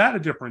argue that a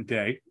different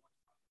day.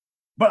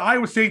 But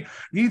Iowa State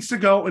needs to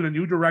go in a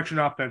new direction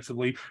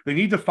offensively. They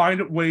need to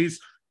find ways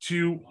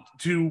to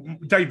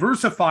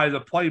diversify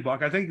the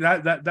playbook. I think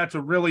that's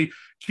a really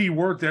key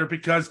word there,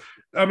 because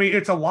I mean,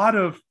 it's a lot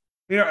of,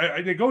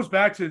 it goes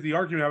back to the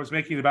argument I was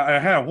making about, I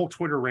had a whole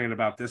Twitter rant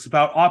about this,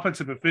 about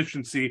offensive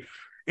efficiency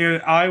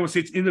and Iowa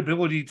State's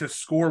inability to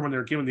score when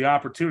they're given the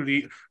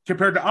opportunity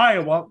compared to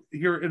Iowa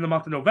here in the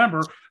month of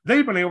November.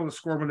 They've been able to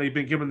score when they've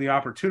been given the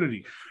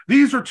opportunity.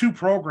 These are two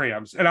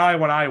programs, in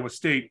Iowa and Iowa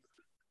State.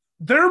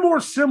 They're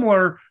more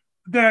similar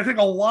than I think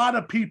a lot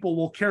of people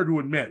will care to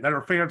admit that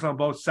are fans on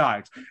both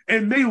sides.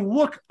 And they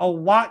look a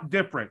lot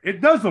different. It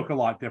does look a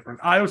lot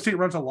different. Iowa State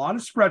runs a lot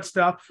of spread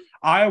stuff.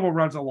 Iowa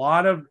runs a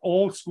lot of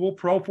old school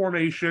pro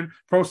formation,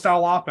 pro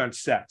style offense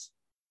sets.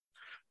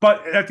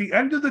 But at the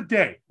end of the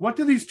day, what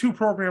do these two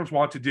programs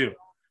want to do?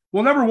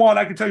 Well, number one,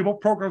 I can tell you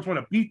both programs want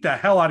to beat the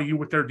hell out of you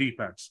with their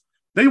defense.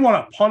 They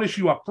want to punish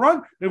you up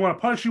front. They want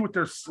to punish you with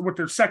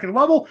their second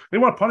level. They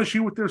want to punish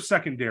you with their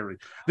secondary.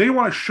 They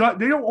want to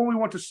they don't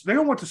want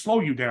to slow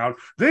you down.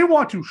 They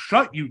want to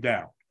shut you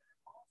down.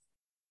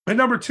 And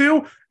number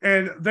two,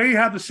 and they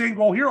have the same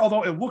goal here,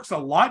 although it looks a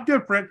lot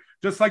different,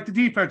 just like the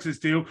defenses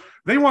do.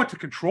 They want to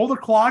control the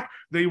clock.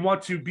 They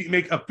want to be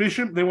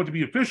efficient. They want to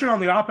be efficient on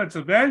the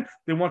offensive end.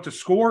 They want to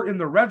score in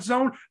the red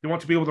zone. They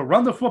want to be able to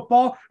run the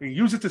football and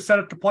use it to set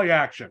up the play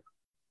action.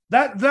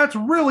 That's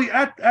really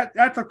at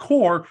the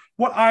core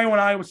what Iowa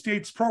and Iowa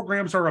State's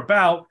programs are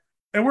about.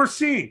 And we're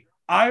seeing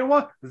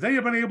Iowa, they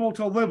have been able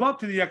to live up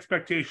to the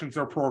expectations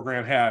their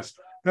program has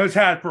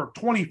had for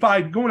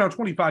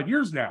 25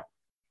 years now.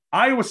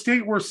 Iowa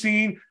State, we're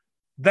seeing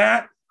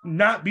that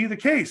not be the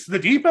case. The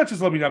defense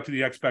is living up to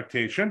the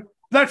expectation.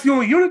 That's the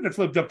only unit that's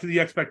lived up to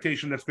the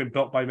expectation that's been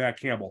built by Matt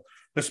Campbell.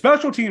 The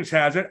special teams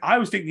has it.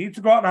 Iowa State needs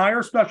to go out and hire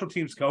a special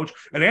teams coach.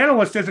 An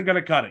analyst isn't going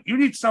to cut it. You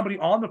need somebody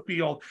on the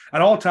field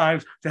at all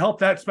times to help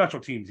that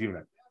special teams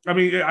unit. I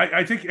mean,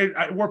 I think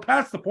we're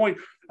past the point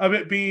of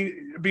it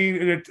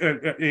being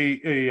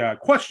a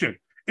question.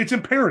 It's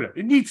imperative.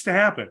 It needs to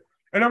happen.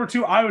 And number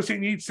two, Iowa State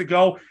needs to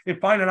go and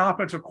find an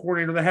offensive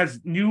coordinator that has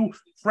new,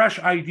 fresh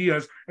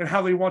ideas and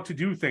how they want to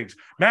do things.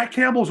 Matt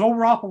Campbell's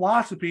overall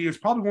philosophy is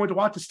probably going to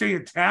want to stay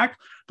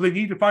intact, but they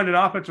need to find an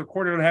offensive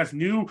coordinator that has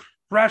new,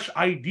 fresh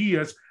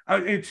ideas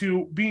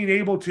into being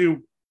able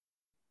to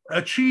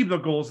achieve the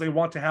goals they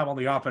want to have on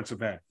the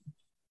offensive end.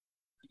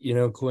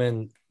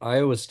 Quinn,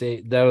 Iowa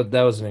State, that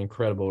was an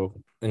incredible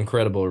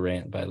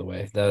rant, by the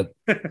way. That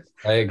I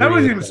agree. That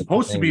wasn't even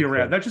supposed to be a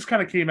rant. That just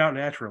kind of came out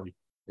naturally.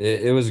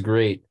 It was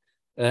great.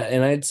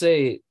 And I'd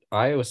say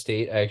Iowa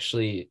State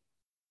actually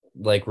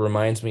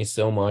reminds me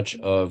so much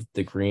of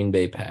the Green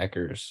Bay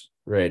Packers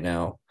right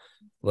now.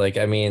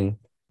 I mean,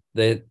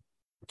 they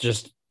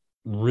just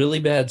really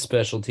bad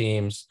special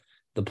teams.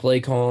 The play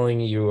calling,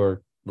 you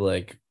are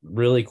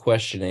really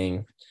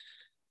questioning.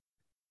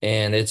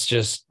 And it's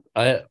just,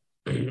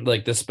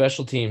 the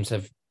special teams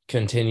have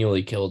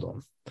continually killed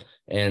them.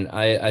 And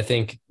I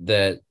think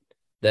that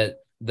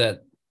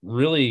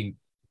really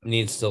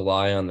needs to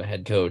lie on the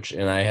head coach.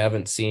 And I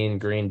haven't seen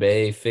Green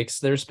Bay fix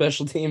their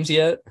special teams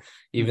yet,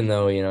 even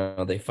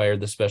though, they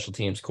fired the special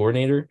teams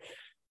coordinator.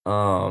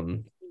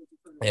 And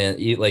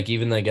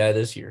even the guy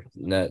this year,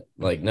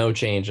 no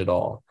change at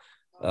all.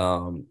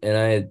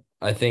 And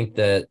I think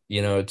that,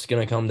 it's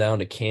going to come down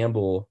to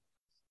Campbell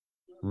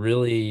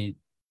really,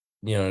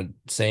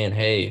 saying,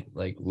 hey,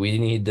 like, we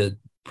need to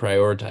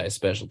prioritize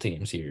special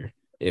teams here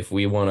if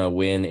we want to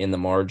win in the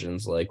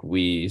margins like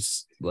we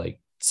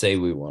say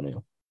we want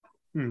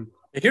to.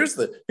 Here's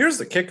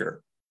the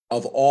kicker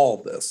of all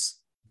of this.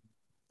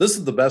 This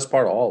is the best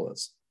part of all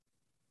this.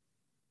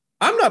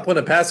 I'm not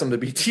putting it past them to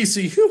beat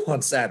TCU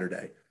on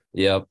Saturday.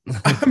 Yep.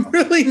 I'm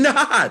really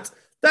not.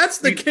 That's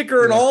the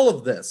kicker in all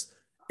of this.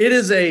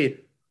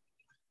 It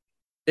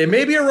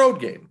may be a road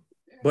game,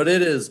 but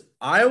it is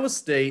Iowa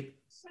State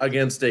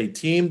against a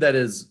team that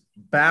is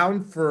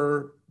bound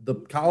for the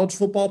college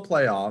football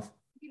playoff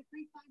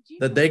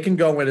that they can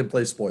go in and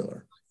play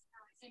spoiler.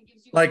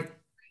 Like,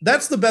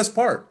 that's the best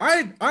part.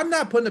 I'm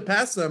not putting it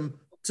past them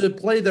to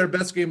play their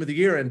best game of the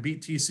year and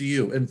beat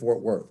TCU in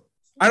Fort Worth.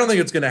 I don't think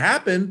it's going to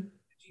happen,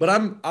 but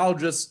I'll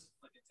just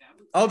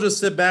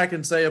sit back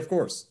and say, of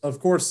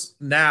course,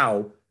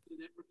 now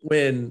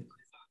when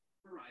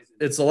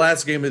it's the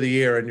last game of the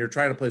year and you're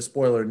trying to play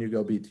spoiler and you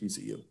go beat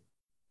TCU.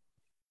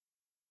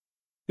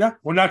 Yeah,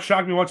 would not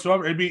shock me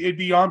whatsoever. It'd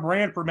be on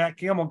brand for Matt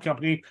Campbell and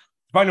company to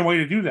find a way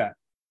to do that.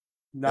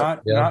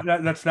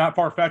 That's not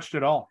far-fetched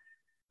at all.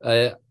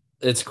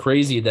 It's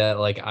crazy that,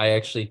 like, I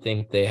actually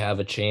think they have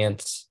a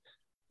chance,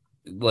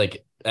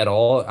 like, at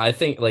all. I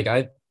think, like,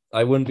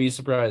 I wouldn't be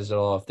surprised at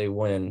all if they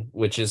win,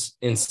 which is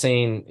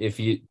insane. If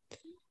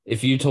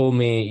you told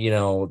me,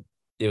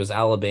 it was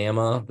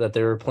Alabama that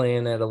they were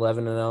playing at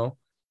 11-0,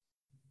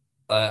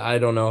 I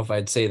don't know if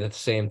I'd say the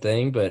same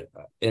thing,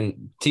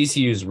 and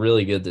TCU is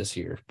really good this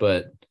year,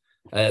 but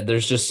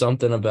there's just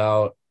something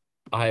about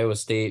Iowa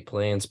State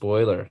playing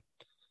spoiler.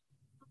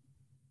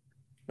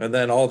 And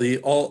then all the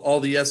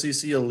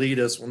SEC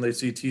elitists, when they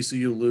see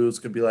TCU lose,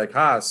 could be like,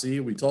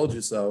 see, we told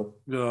you so.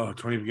 Oh,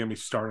 don't even get me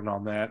started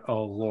on that.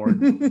 Oh, Lord.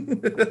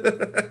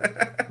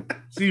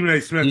 Stephen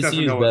A. Smith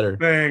doesn't know a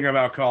thing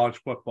about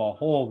college football.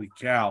 Holy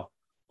cow.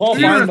 Paul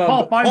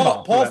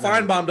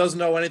Feinbaum doesn't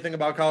know anything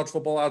about college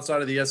football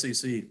outside of the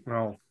SEC.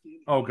 No.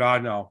 Oh,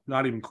 God, no.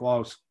 Not even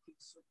close.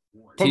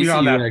 Put me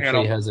on that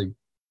panel. Has a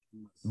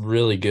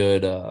really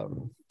good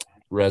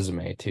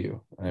resume,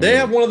 too. They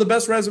have one of the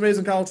best resumes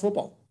in college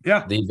football.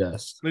 Yeah. The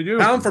best. They do.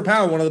 Pound for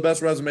pound, one of the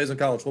best resumes in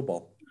college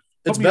football.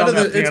 It's better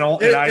than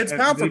it's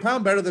pound for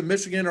pound better than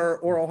Michigan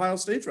or Ohio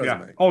State's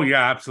resume. Yeah. Oh,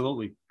 yeah,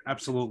 absolutely.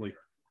 Absolutely.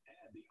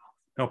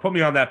 No, put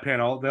me on that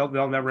panel.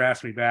 They'll never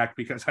ask me back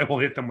because I will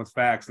hit them with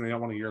facts, and they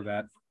don't want to hear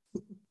that.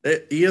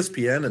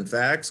 ESPN and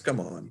facts, come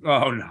on.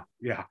 Oh no,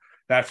 yeah,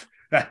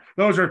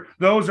 those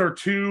are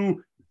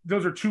two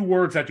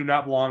words that do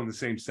not belong in the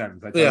same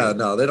sentence. Yeah,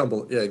 no, they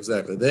don't. Yeah,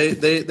 exactly.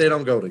 They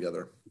don't go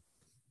together.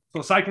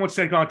 So Cyclones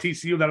take on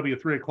TCU. That'll be a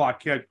 3:00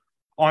 kick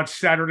on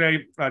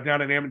Saturday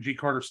down at Ammon G.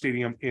 Carter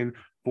Stadium in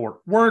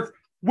Fort Worth.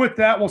 With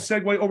that, we'll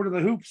segue over to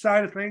the hoop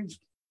side of things.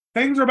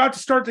 Things are about to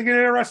start to get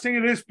interesting.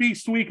 It is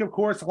Feast Week, of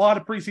course. A lot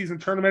of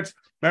preseason tournaments.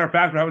 Matter of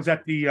fact, when I was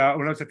at the ER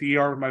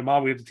with my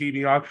mom, we had the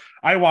TV on.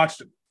 I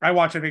watched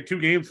I think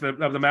 2 games of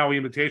the Maui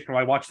Invitational.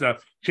 I watched the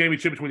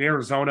championship between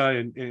Arizona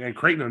and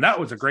Creighton, and that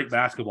was a great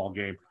basketball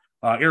game.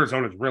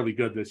 Arizona's really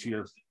good this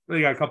year.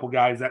 They got a couple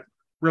guys that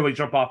really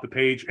jump off the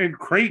page. And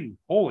Creighton,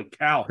 holy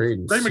cow! Greg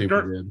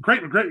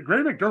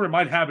McDermott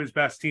might have his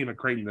best team at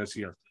Creighton this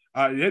year.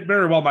 It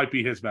very well might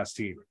be his best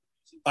team.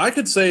 I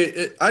could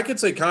say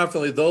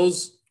confidently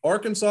those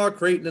Arkansas,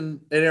 Creighton,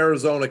 and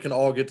Arizona can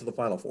all get to the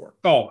Final Four.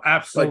 Oh,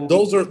 absolutely!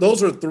 Like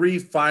those are 3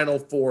 Final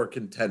Four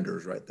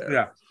contenders right there.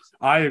 Yeah,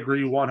 I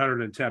agree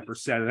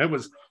 110%. And it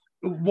was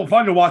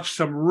fun to watch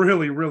some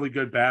really, really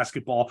good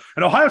basketball.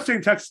 And Ohio State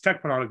and Texas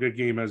Tech put on a good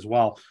game as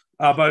well.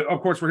 But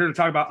of course, we're here to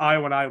talk about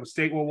Iowa and Iowa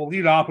State. Well, we'll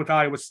lead off with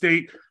Iowa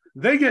State.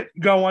 They get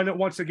going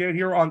once again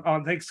here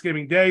on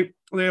Thanksgiving Day.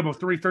 They have a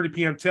 3:30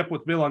 p.m. tip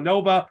with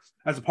Villanova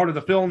as a part of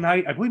the Phil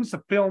Knight. I believe it's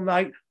the Phil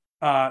Knight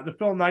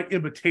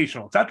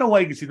Invitational. It's at the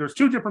Legacy. There's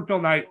 2 different Phil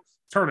Knight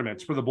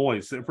tournaments for the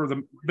boys, for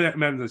the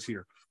men this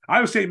year.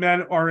 Iowa State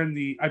men are in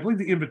the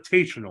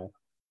Invitational.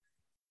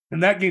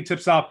 And that game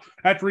tips off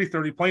at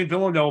 3:30, playing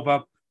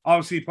Villanova.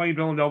 Obviously, playing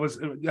Villanova's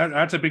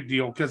that's a big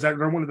deal because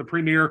they're one of the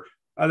premier.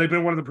 They've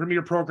been one of the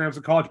premier programs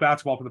in college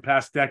basketball for the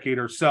past decade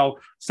or so.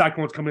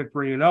 Cyclones come in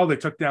 3-0. They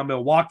took down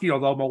Milwaukee,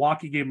 although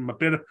Milwaukee gave them a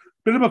bit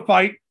of a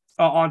fight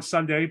on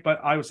Sunday. But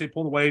Iowa State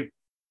pulled away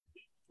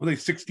with a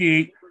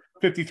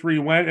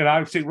 68-53 win. And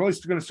Iowa State really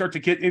is going to start to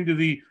get into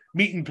the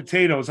meat and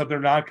potatoes of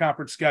their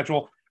non-conference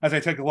schedule. As I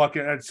take a look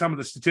at some of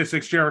the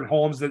statistics, Jaron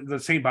Holmes, the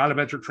St.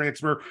 Bonaventure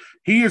transfer,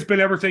 he has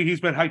been everything. He's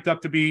been hyped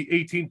up to be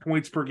 18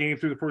 points per game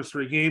through the first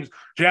 3 games.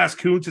 Jazz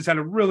Kuntz has had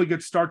a really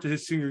good start to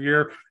his senior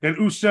year. And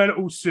Usen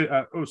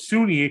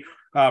Osuni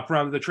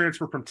from the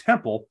transfer from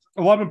Temple,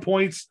 11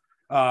 points.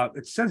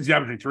 It says he's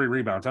averaging 3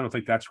 rebounds. I don't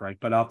think that's right,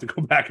 but I'll have to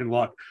go back and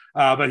look.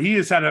 But he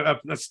has had a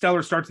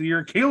stellar start to the year.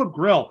 And Caleb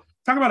Grill,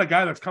 talk about a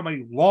guy that's come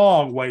a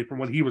long way from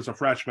when he was a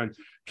freshman.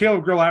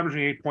 Caleb Grill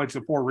averaging 8 points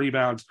and 4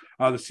 rebounds,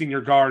 the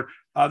senior guard.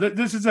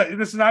 This is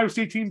an Iowa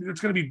State team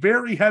that's going to be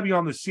very heavy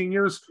on the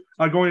seniors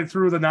going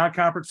through the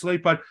non-conference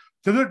slate. But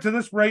to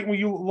this rate, when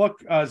you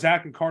look,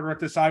 Zach and Carter, at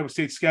this Iowa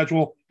State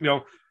schedule,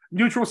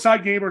 neutral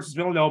site game versus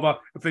Villanova.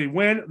 If they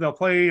win, they'll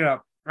play.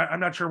 I'm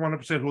not sure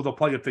 100% who they'll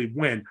play if they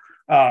win,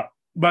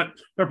 but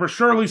they're for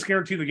sure at least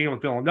guaranteed the game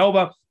with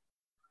Villanova.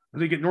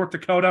 They get North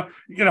Dakota.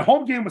 You get a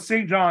home game with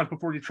St. John's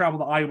before you travel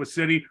to Iowa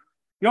City.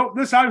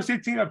 This Iowa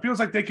State team, it feels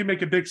like they can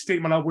make a big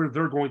statement on where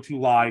they're going to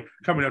lie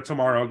coming up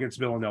tomorrow against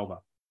Villanova.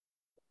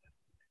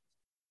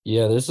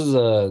 Yeah, this is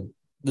a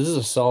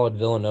solid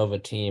Villanova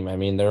team. I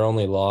mean, their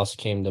only loss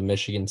came to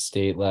Michigan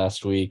State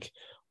last week,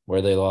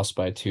 where they lost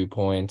by 2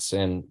 points.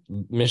 And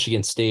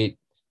Michigan State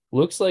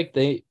looks like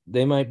they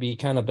might be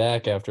kind of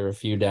back after a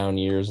few down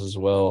years as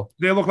well.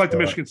 They look like the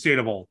Michigan State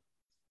of old.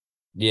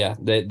 Yeah,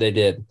 they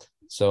did.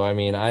 So, I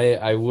mean,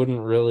 I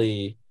wouldn't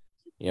really,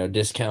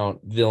 discount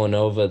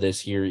Villanova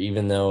this year,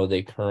 even though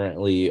they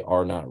currently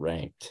are not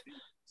ranked.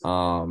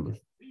 And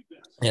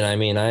I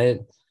mean, I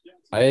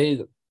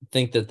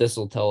think that this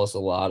will tell us a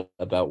lot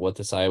about what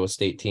this Iowa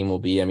State team will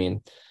be. I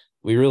mean,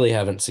 we really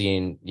haven't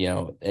seen,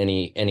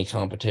 any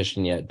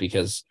competition yet,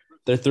 because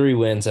their 3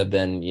 wins have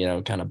been,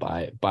 kind of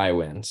by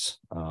wins,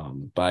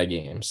 by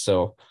games.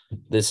 So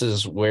this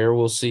is where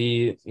we'll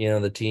see,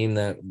 the team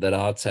that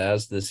Otts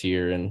has this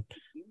year. And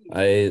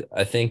I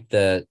think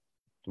that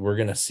we're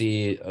going to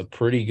see a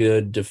pretty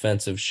good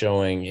defensive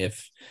showing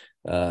if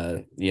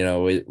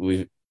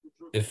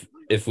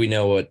we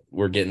know what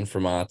we're getting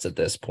from Otts at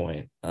this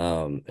point.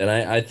 And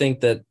I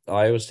think that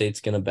Iowa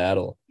State's going to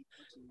battle.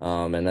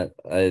 And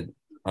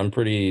I'm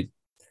pretty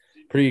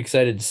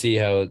excited to see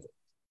how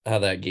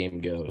that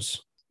game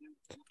goes.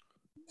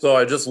 So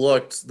I just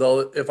looked.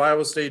 If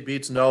Iowa State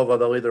beats Nova,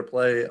 they'll either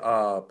play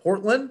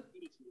Portland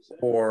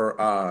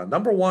or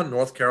number 1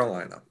 North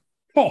Carolina.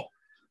 Oh.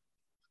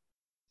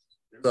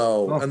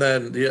 And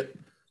then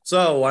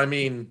I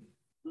mean,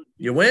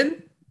 you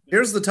win.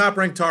 Here's the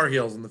top-ranked Tar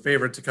Heels and the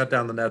favorite to cut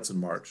down the nets in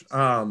March.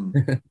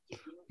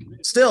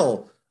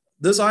 Still,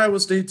 this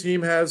Iowa State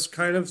team has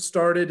kind of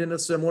started in a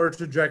similar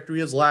trajectory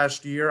as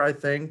last year, I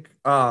think.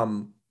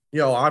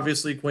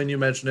 Obviously, Quinn, you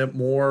mentioned it,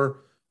 more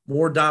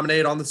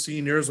dominate on the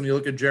seniors. When you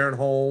look at Jaron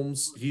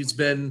Holmes, he's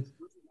been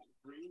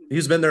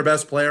their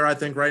best player, I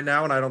think, right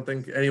now, and I don't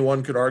think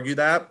anyone could argue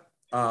that.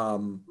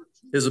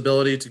 His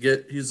ability to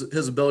get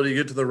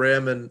to the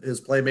rim and his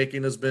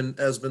playmaking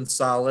has been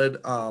solid.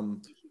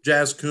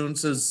 Jazz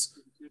Kuntz is,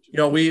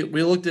 we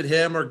looked at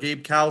him or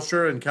Gabe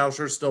Kalsher, and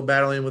Kalsher's still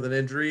battling with an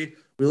injury.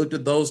 We looked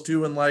at those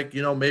two and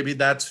maybe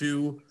that's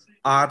who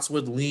Otts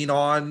would lean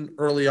on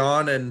early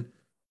on. And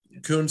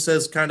Kuntz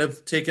has kind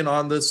of taken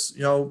on this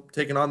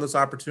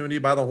opportunity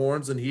by the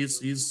horns, and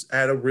he's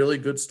had a really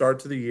good start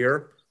to the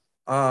year.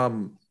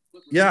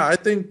 I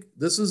think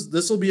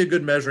this will be a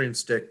good measuring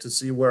stick to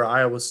see where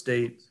Iowa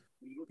State,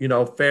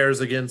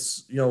 fares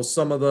against,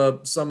 some of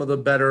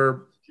the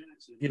better,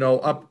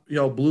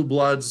 blue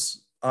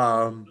bloods.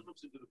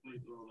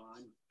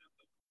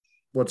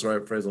 What's the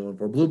right phrase I'm looking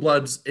for? Blue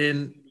bloods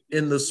in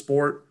the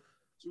sport.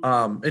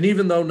 And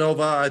even though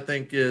Nova, I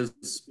think, is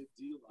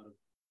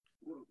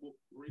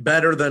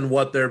better than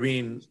what they're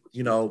being,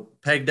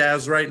 pegged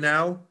as right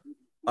now,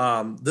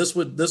 this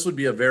would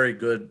be a very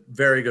good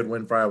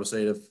win for Iowa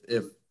State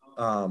if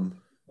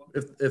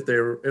they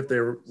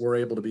were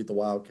able to beat the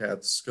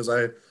Wildcats,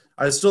 because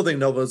I still think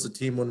Nova is a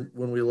team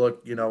when we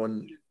look,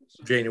 in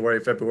January,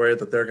 February,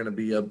 that they're going to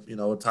be a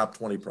top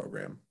 20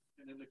 program.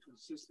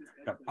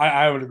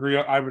 I would agree.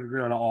 I would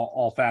agree on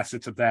all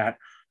facets of that.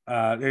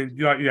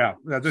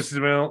 This is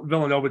a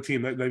Villanova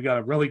team. They've got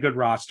a really good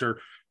roster,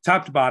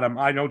 top to bottom.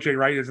 I know Jay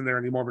Wright isn't there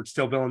anymore, but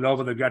still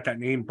Villanova. They've got that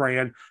name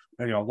brand.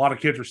 And, a lot of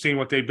kids are seeing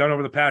what they've done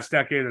over the past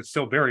decade. It's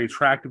still very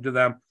attractive to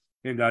them.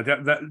 And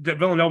that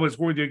Villanova is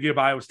going to give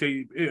Iowa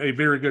State a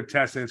very good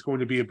test, and it's going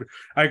to be.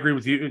 I agree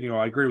with you.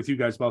 I agree with you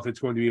guys both. It's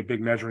going to be a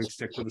big measuring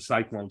stick for the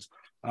Cyclones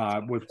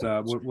with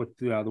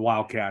the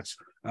Wildcats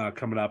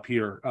coming up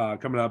here.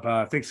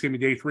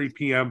 Thanksgiving Day, 3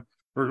 p.m.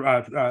 or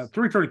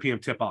 3:30 p.m.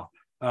 tip off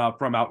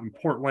from out in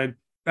Portland.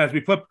 As we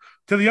flip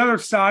to the other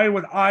side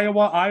with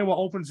Iowa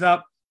opens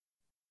up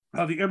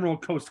the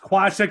Emerald Coast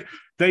Classic.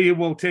 They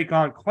will take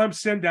on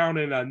Clemson down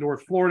in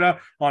North Florida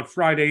on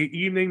Friday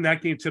evening.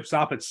 That game tips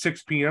off at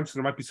 6 p.m., so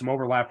there might be some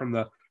overlap from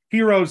the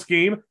Heroes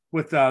game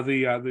with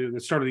the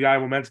start of the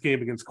Iowa men's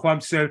game against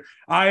Clemson.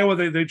 Iowa,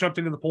 they jumped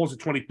into the polls at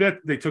 25th.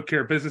 They took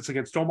care of business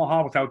against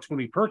Omaha without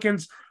Tony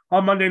Perkins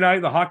on Monday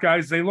night. The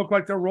Hawkeyes, they look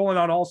like they're rolling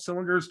on all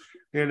cylinders.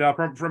 And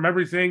from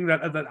everything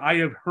that I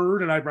have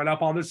heard and I've read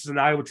up on, this is an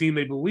Iowa team.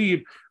 They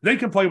believe they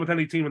can play with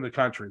any team in the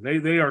country.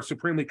 They are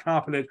supremely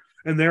confident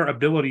in their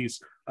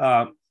abilities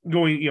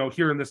going,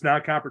 here in this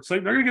non-conference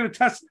slate. They're going to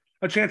get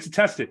a chance to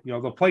test it.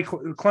 They'll play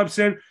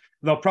Clemson.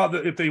 They'll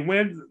probably, if they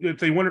win,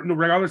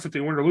 regardless if they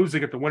win or lose, they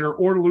get the winner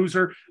or the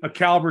loser of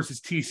Cal versus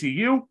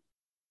TCU.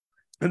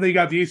 And then you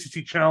got the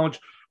ACC Challenge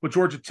with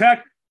Georgia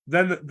Tech.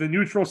 Then the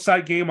neutral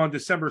site game on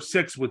December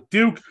 6th with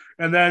Duke.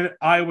 And then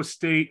Iowa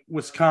State,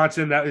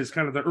 Wisconsin. That is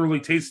kind of the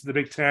early taste of the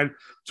Big Ten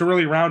to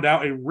really round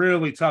out a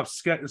really tough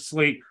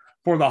slate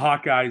for the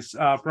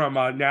Hawkeyes from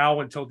now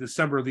until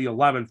December the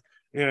 11th.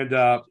 And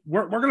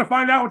we're going to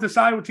find out what this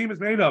Iowa team is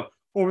made of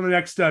over the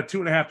next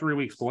 2.5, 3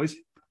 weeks, boys.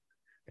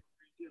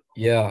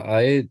 Yeah,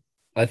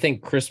 I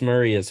think Chris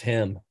Murray is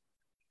him.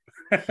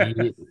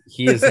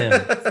 He is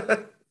him.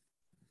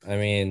 I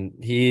mean,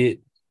 he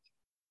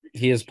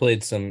has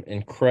played some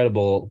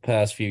incredible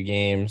past few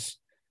games.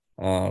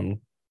 I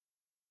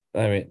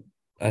mean,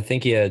 I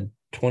think he had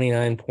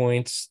 29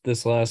 points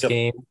this last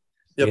game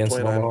against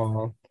 29.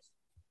 Omaha.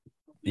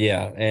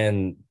 Yeah,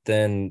 and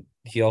then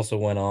he also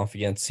went off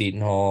against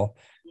Seton Hall.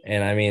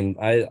 And I mean,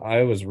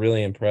 I was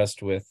really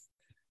impressed with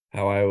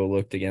how Iowa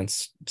looked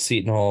against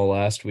Seton Hall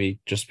last week,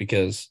 just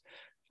because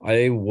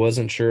I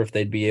wasn't sure if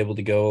they'd be able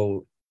to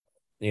go,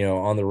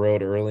 on the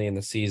road early in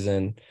the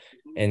season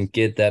and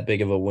get that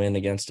big of a win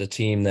against a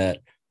team that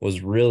was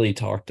really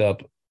talked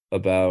up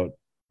about,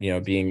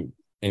 being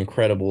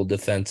incredible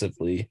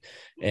defensively.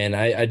 And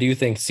I do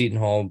think Seton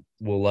Hall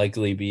will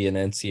likely be an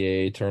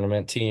NCAA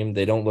tournament team.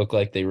 They don't look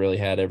like they really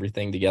had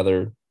everything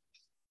together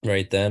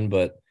right then,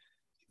 but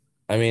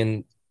I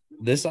mean,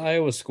 this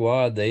Iowa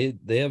squad, they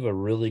have a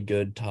really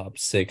good top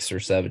 6 or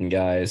 7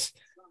 guys.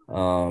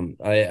 I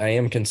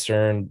am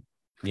concerned,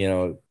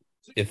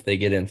 if they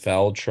get in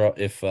foul trouble,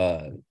 if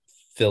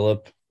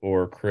Philip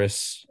or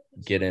Chris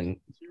get in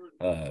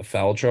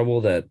foul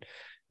trouble, that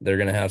they're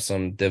going to have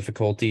some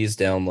difficulties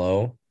down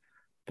low.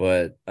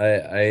 But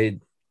I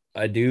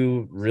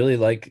do really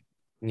like,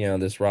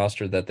 this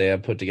roster that they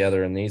have put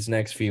together, and these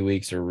next few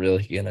weeks are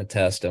really going to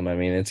test them. I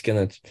mean, it's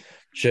going to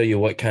show you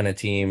what kind of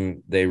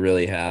team they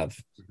really have.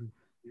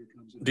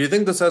 Do you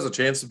think this has a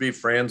chance to be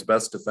Fran's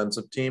best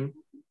defensive team?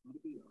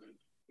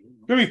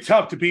 It's going to be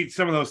tough to beat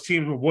some of those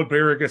teams with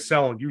Woodbury,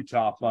 Gasell, and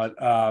Utah, but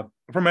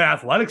from an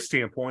athletic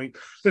standpoint,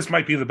 this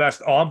might be the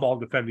best on-ball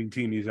defending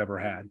team he's ever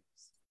had.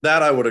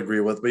 That I would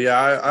agree with, but yeah,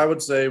 I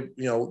would say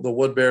the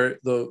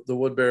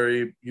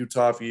Woodbury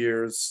Utah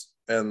years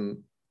and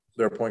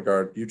their point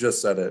guard. You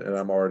just said it, and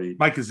I'm already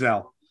Mike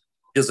Gasell.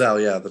 Gazelle,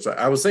 yeah, that's right.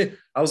 I was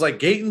like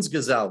Gaten's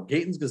Gazelle.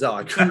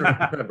 I couldn't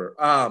remember.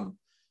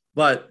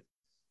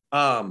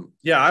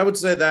 Yeah, I would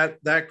say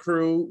that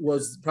crew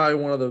was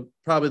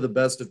probably the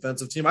best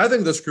defensive team. I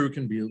think this crew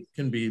can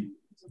be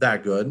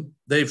that good.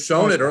 They've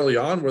shown it early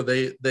on where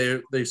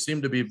they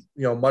seem to be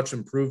much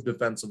improved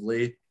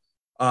defensively.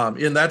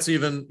 And that's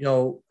even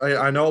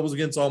I know it was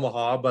against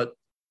Omaha, but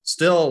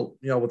still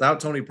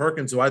without Tony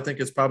Perkins, who I think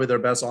is probably their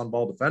best on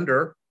ball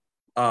defender,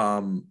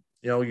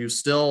 you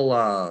still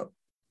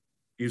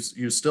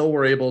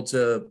were able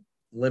to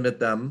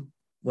limit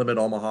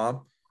Omaha.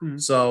 Mm-hmm.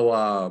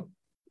 So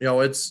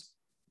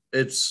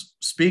it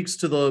speaks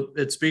to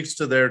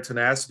their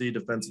tenacity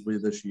defensively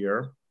this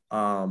year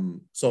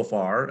so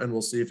far, and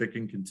we'll see if it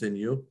can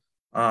continue.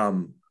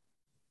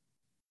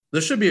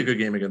 This should be a good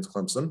game against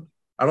Clemson.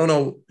 I don't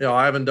know,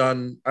 I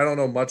don't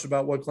know much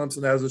about what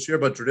Clemson has this year,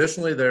 but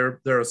traditionally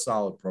they're a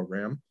solid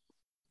program.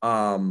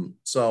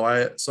 So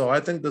I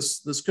think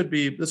this could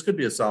be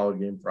a solid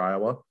game for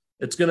Iowa.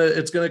 It's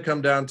gonna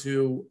come down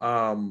to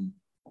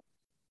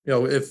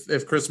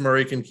if Chris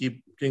Murray can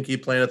keep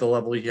playing at the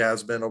level he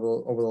has been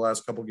over the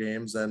last couple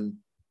games, and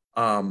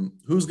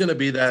who's gonna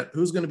be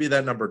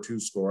that number 2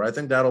 scorer. I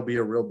think that'll be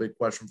a real big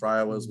question for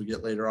Iowa as we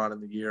get later on in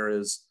the year.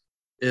 Is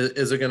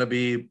it gonna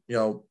be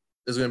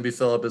is it going to be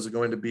Phillip? Is it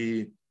going to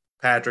be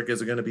Patrick?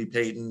 Is it going to be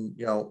Peyton?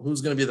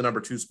 Who's going to be the number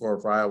 2 scorer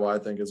for Iowa, I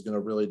think is going to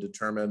really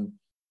determine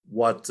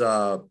what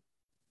type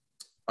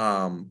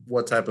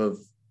of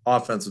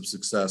offensive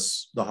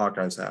success the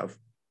Hawkeyes have.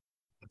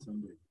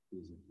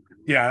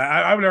 Yeah,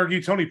 I would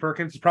argue Tony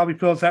Perkins probably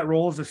fills that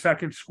role as a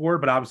second scorer,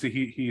 but obviously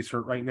he's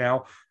hurt right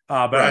now.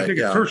 But right, I think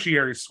a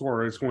tertiary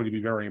scorer is going to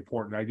be very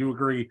important. I do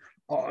agree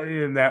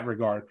in that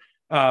regard.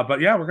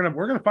 But yeah, we're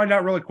gonna find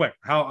out really quick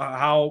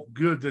how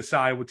good this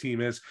Iowa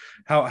team is,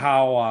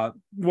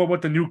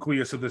 what the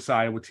nucleus of this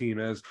Iowa team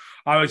is.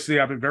 Obviously,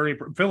 I've been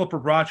Philip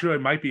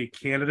Rebraca might be a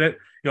candidate.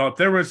 If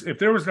there was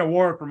an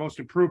award for most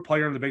improved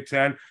player in the Big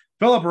Ten,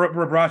 Philip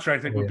Rebraca I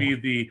think would be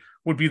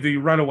the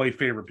runaway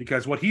favorite,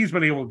 because what he's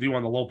been able to do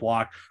on the low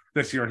block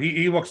this year, and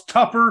he looks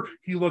tougher,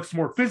 he looks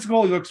more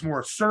physical, he looks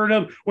more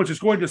assertive, which is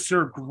going to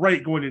serve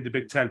great going into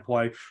Big Ten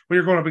play. But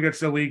you're going up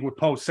against a league with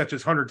posts such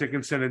as Hunter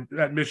Dickinson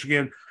at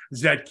Michigan,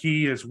 Zed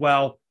Key as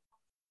well.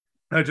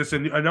 Just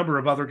a number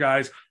of other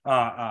guys.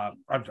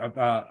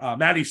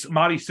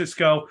 Matty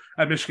Cisco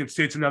at Michigan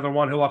State's another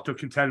one he'll have to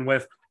contend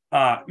with.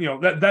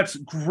 That's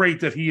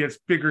great that he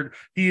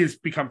has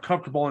become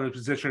comfortable in his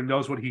position and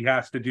knows what he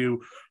has to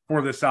do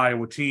for this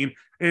Iowa team.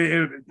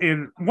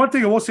 And one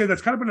thing I will say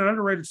that's kind of been an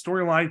underrated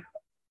storyline,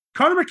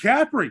 Connor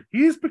McCaffrey,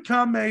 he's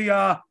become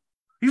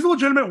he's a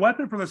legitimate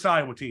weapon for this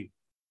Iowa team.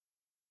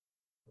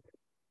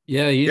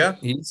 Yeah,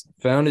 he's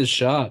found his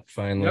shot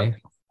finally.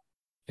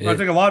 Yep. I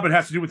think a lot of it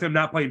has to do with him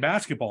not playing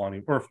basketball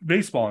or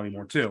baseball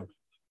anymore too.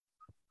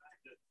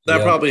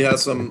 That probably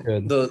has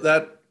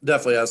that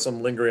definitely has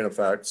some lingering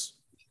effects.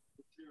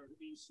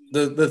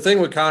 The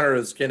thing with Connor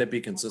is, can it be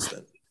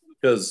consistent?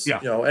 because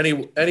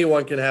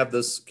anyone can have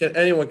this.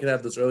 Anyone can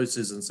have this early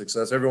season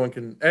success. Anyone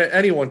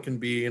can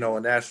be a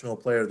national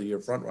player of the year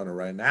front runner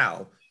right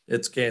now.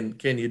 It's can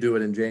you do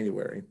it in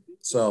January?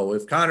 So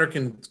if Connor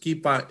can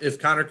keep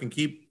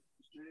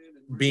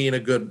being a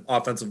good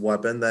offensive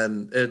weapon,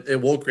 then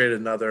it will create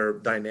another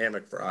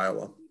dynamic for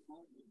Iowa.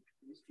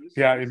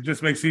 Yeah, it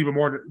just makes it even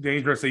more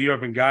dangerous that you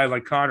have a guy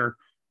like Connor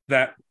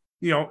that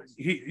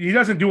he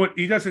doesn't do it.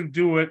 He doesn't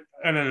do it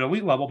at an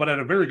elite level, but at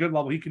a very good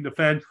level, he can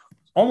defend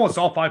almost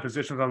all 5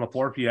 positions on the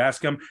floor if you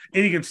ask him,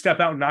 and he can step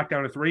out and knock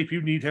down a 3. If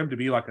you need him to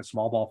be like a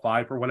small ball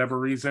 5 for whatever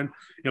reason,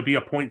 he'll be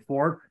a point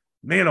forward.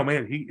 Man, oh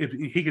man, if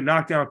he can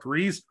knock down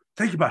threes,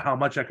 think about how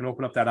much that can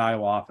open up that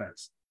Iowa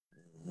offense.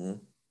 Mm-hmm.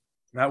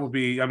 That would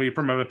be,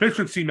 from an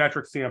efficiency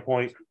metric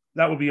standpoint,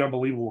 that would be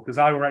unbelievable because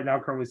Iowa right now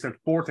currently sits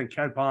 4th in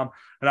KenPom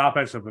in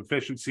offensive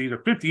efficiency. They're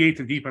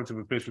 58th in defensive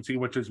efficiency,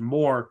 which is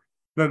more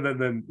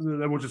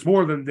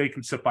than they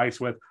can suffice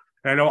with.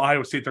 And I know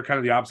Iowa State, they're kind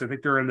of the opposite. I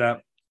think they're in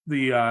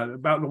the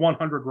about the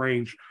 100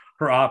 range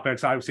for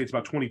offense. Iowa State's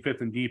about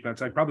 25th in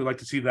defense. I'd probably like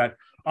to see that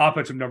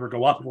offensive number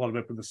go up a little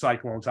bit for the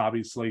Cyclones,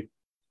 obviously.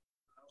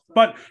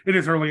 But it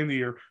is early in the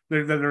year.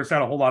 There's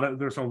not a whole lot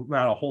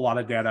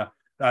of data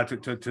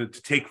to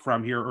take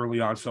from here early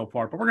on so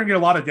far. But we're going to get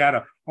a lot of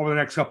data over the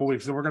next couple of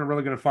weeks. So we're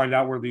going to find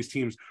out where these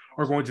teams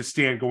are going to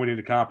stand going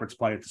into conference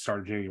play at the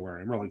start of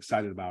January. I'm really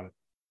excited about it.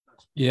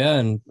 Yeah,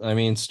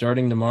 and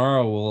starting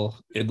tomorrow, we'll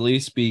at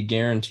least be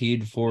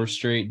guaranteed 4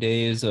 straight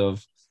days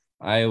of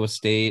Iowa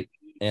State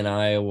and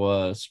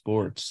Iowa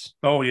sports.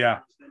 Oh yeah,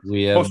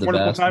 we have most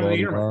wonderful time of the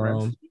year, my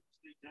friends.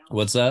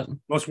 What's that?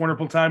 Most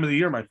wonderful time of the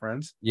year, my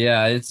friends.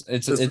 Yeah,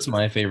 it's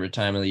my favorite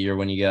time of the year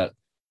when you got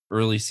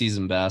early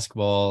season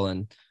basketball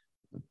and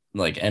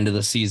like end of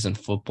the season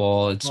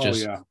football. It's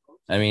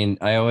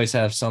I always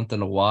have something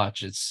to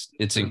watch.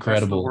 It's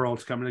incredible. The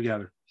world's coming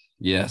together.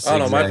 Yes. I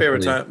don't know. My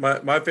favorite time.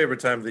 My favorite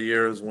time of the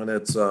year is when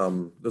it's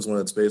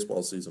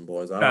baseball season,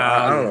 boys.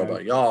 I don't know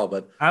about y'all,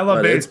 but I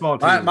love baseball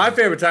too. My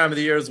favorite time of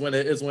the year is when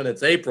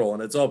it's April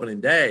and it's opening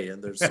day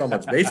and there's so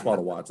much baseball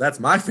to watch. That's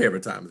my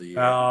favorite time of the year.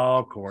 Oh,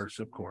 of course.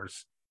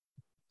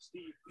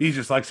 He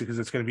just likes it because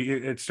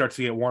it starts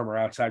to get warmer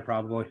outside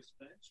probably.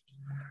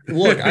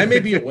 Look, I may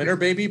be a winter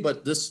baby,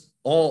 but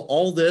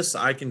all this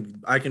I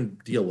can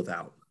deal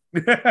without.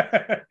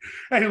 Hey,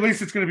 at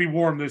least it's going to be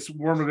warmer this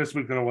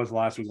week than it was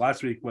last week.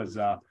 Last week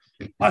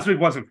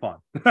wasn't fun.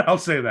 I'll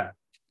say that.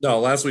 No,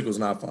 last week was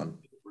not fun.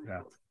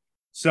 Yeah.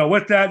 So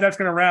with that's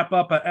going to wrap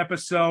up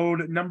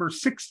episode number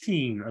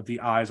 16 of the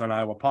Eyes on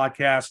Iowa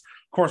podcast.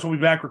 Of course, we'll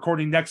be back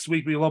recording next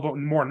week. Be a little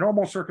bit more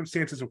normal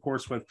circumstances, of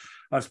course, with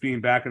us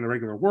being back in the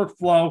regular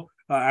workflow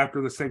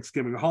after the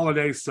Thanksgiving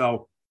holiday.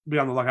 So be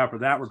on the lookout for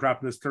that. We're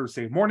dropping this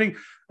Thursday morning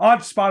on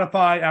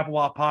Spotify, Apple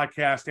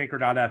Podcast,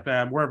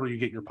 Anchor.fm, wherever you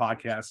get your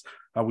podcasts.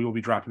 We will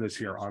be dropping this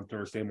here on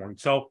Thursday morning.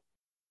 So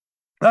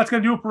that's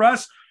going to do it for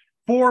us.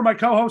 For my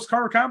co-host,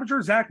 Carter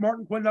Compinger, Zach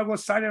Martin, Quinn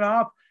Douglas signing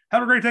off.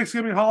 Have a great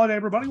Thanksgiving holiday,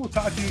 everybody. We'll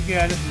talk to you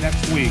again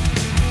next week.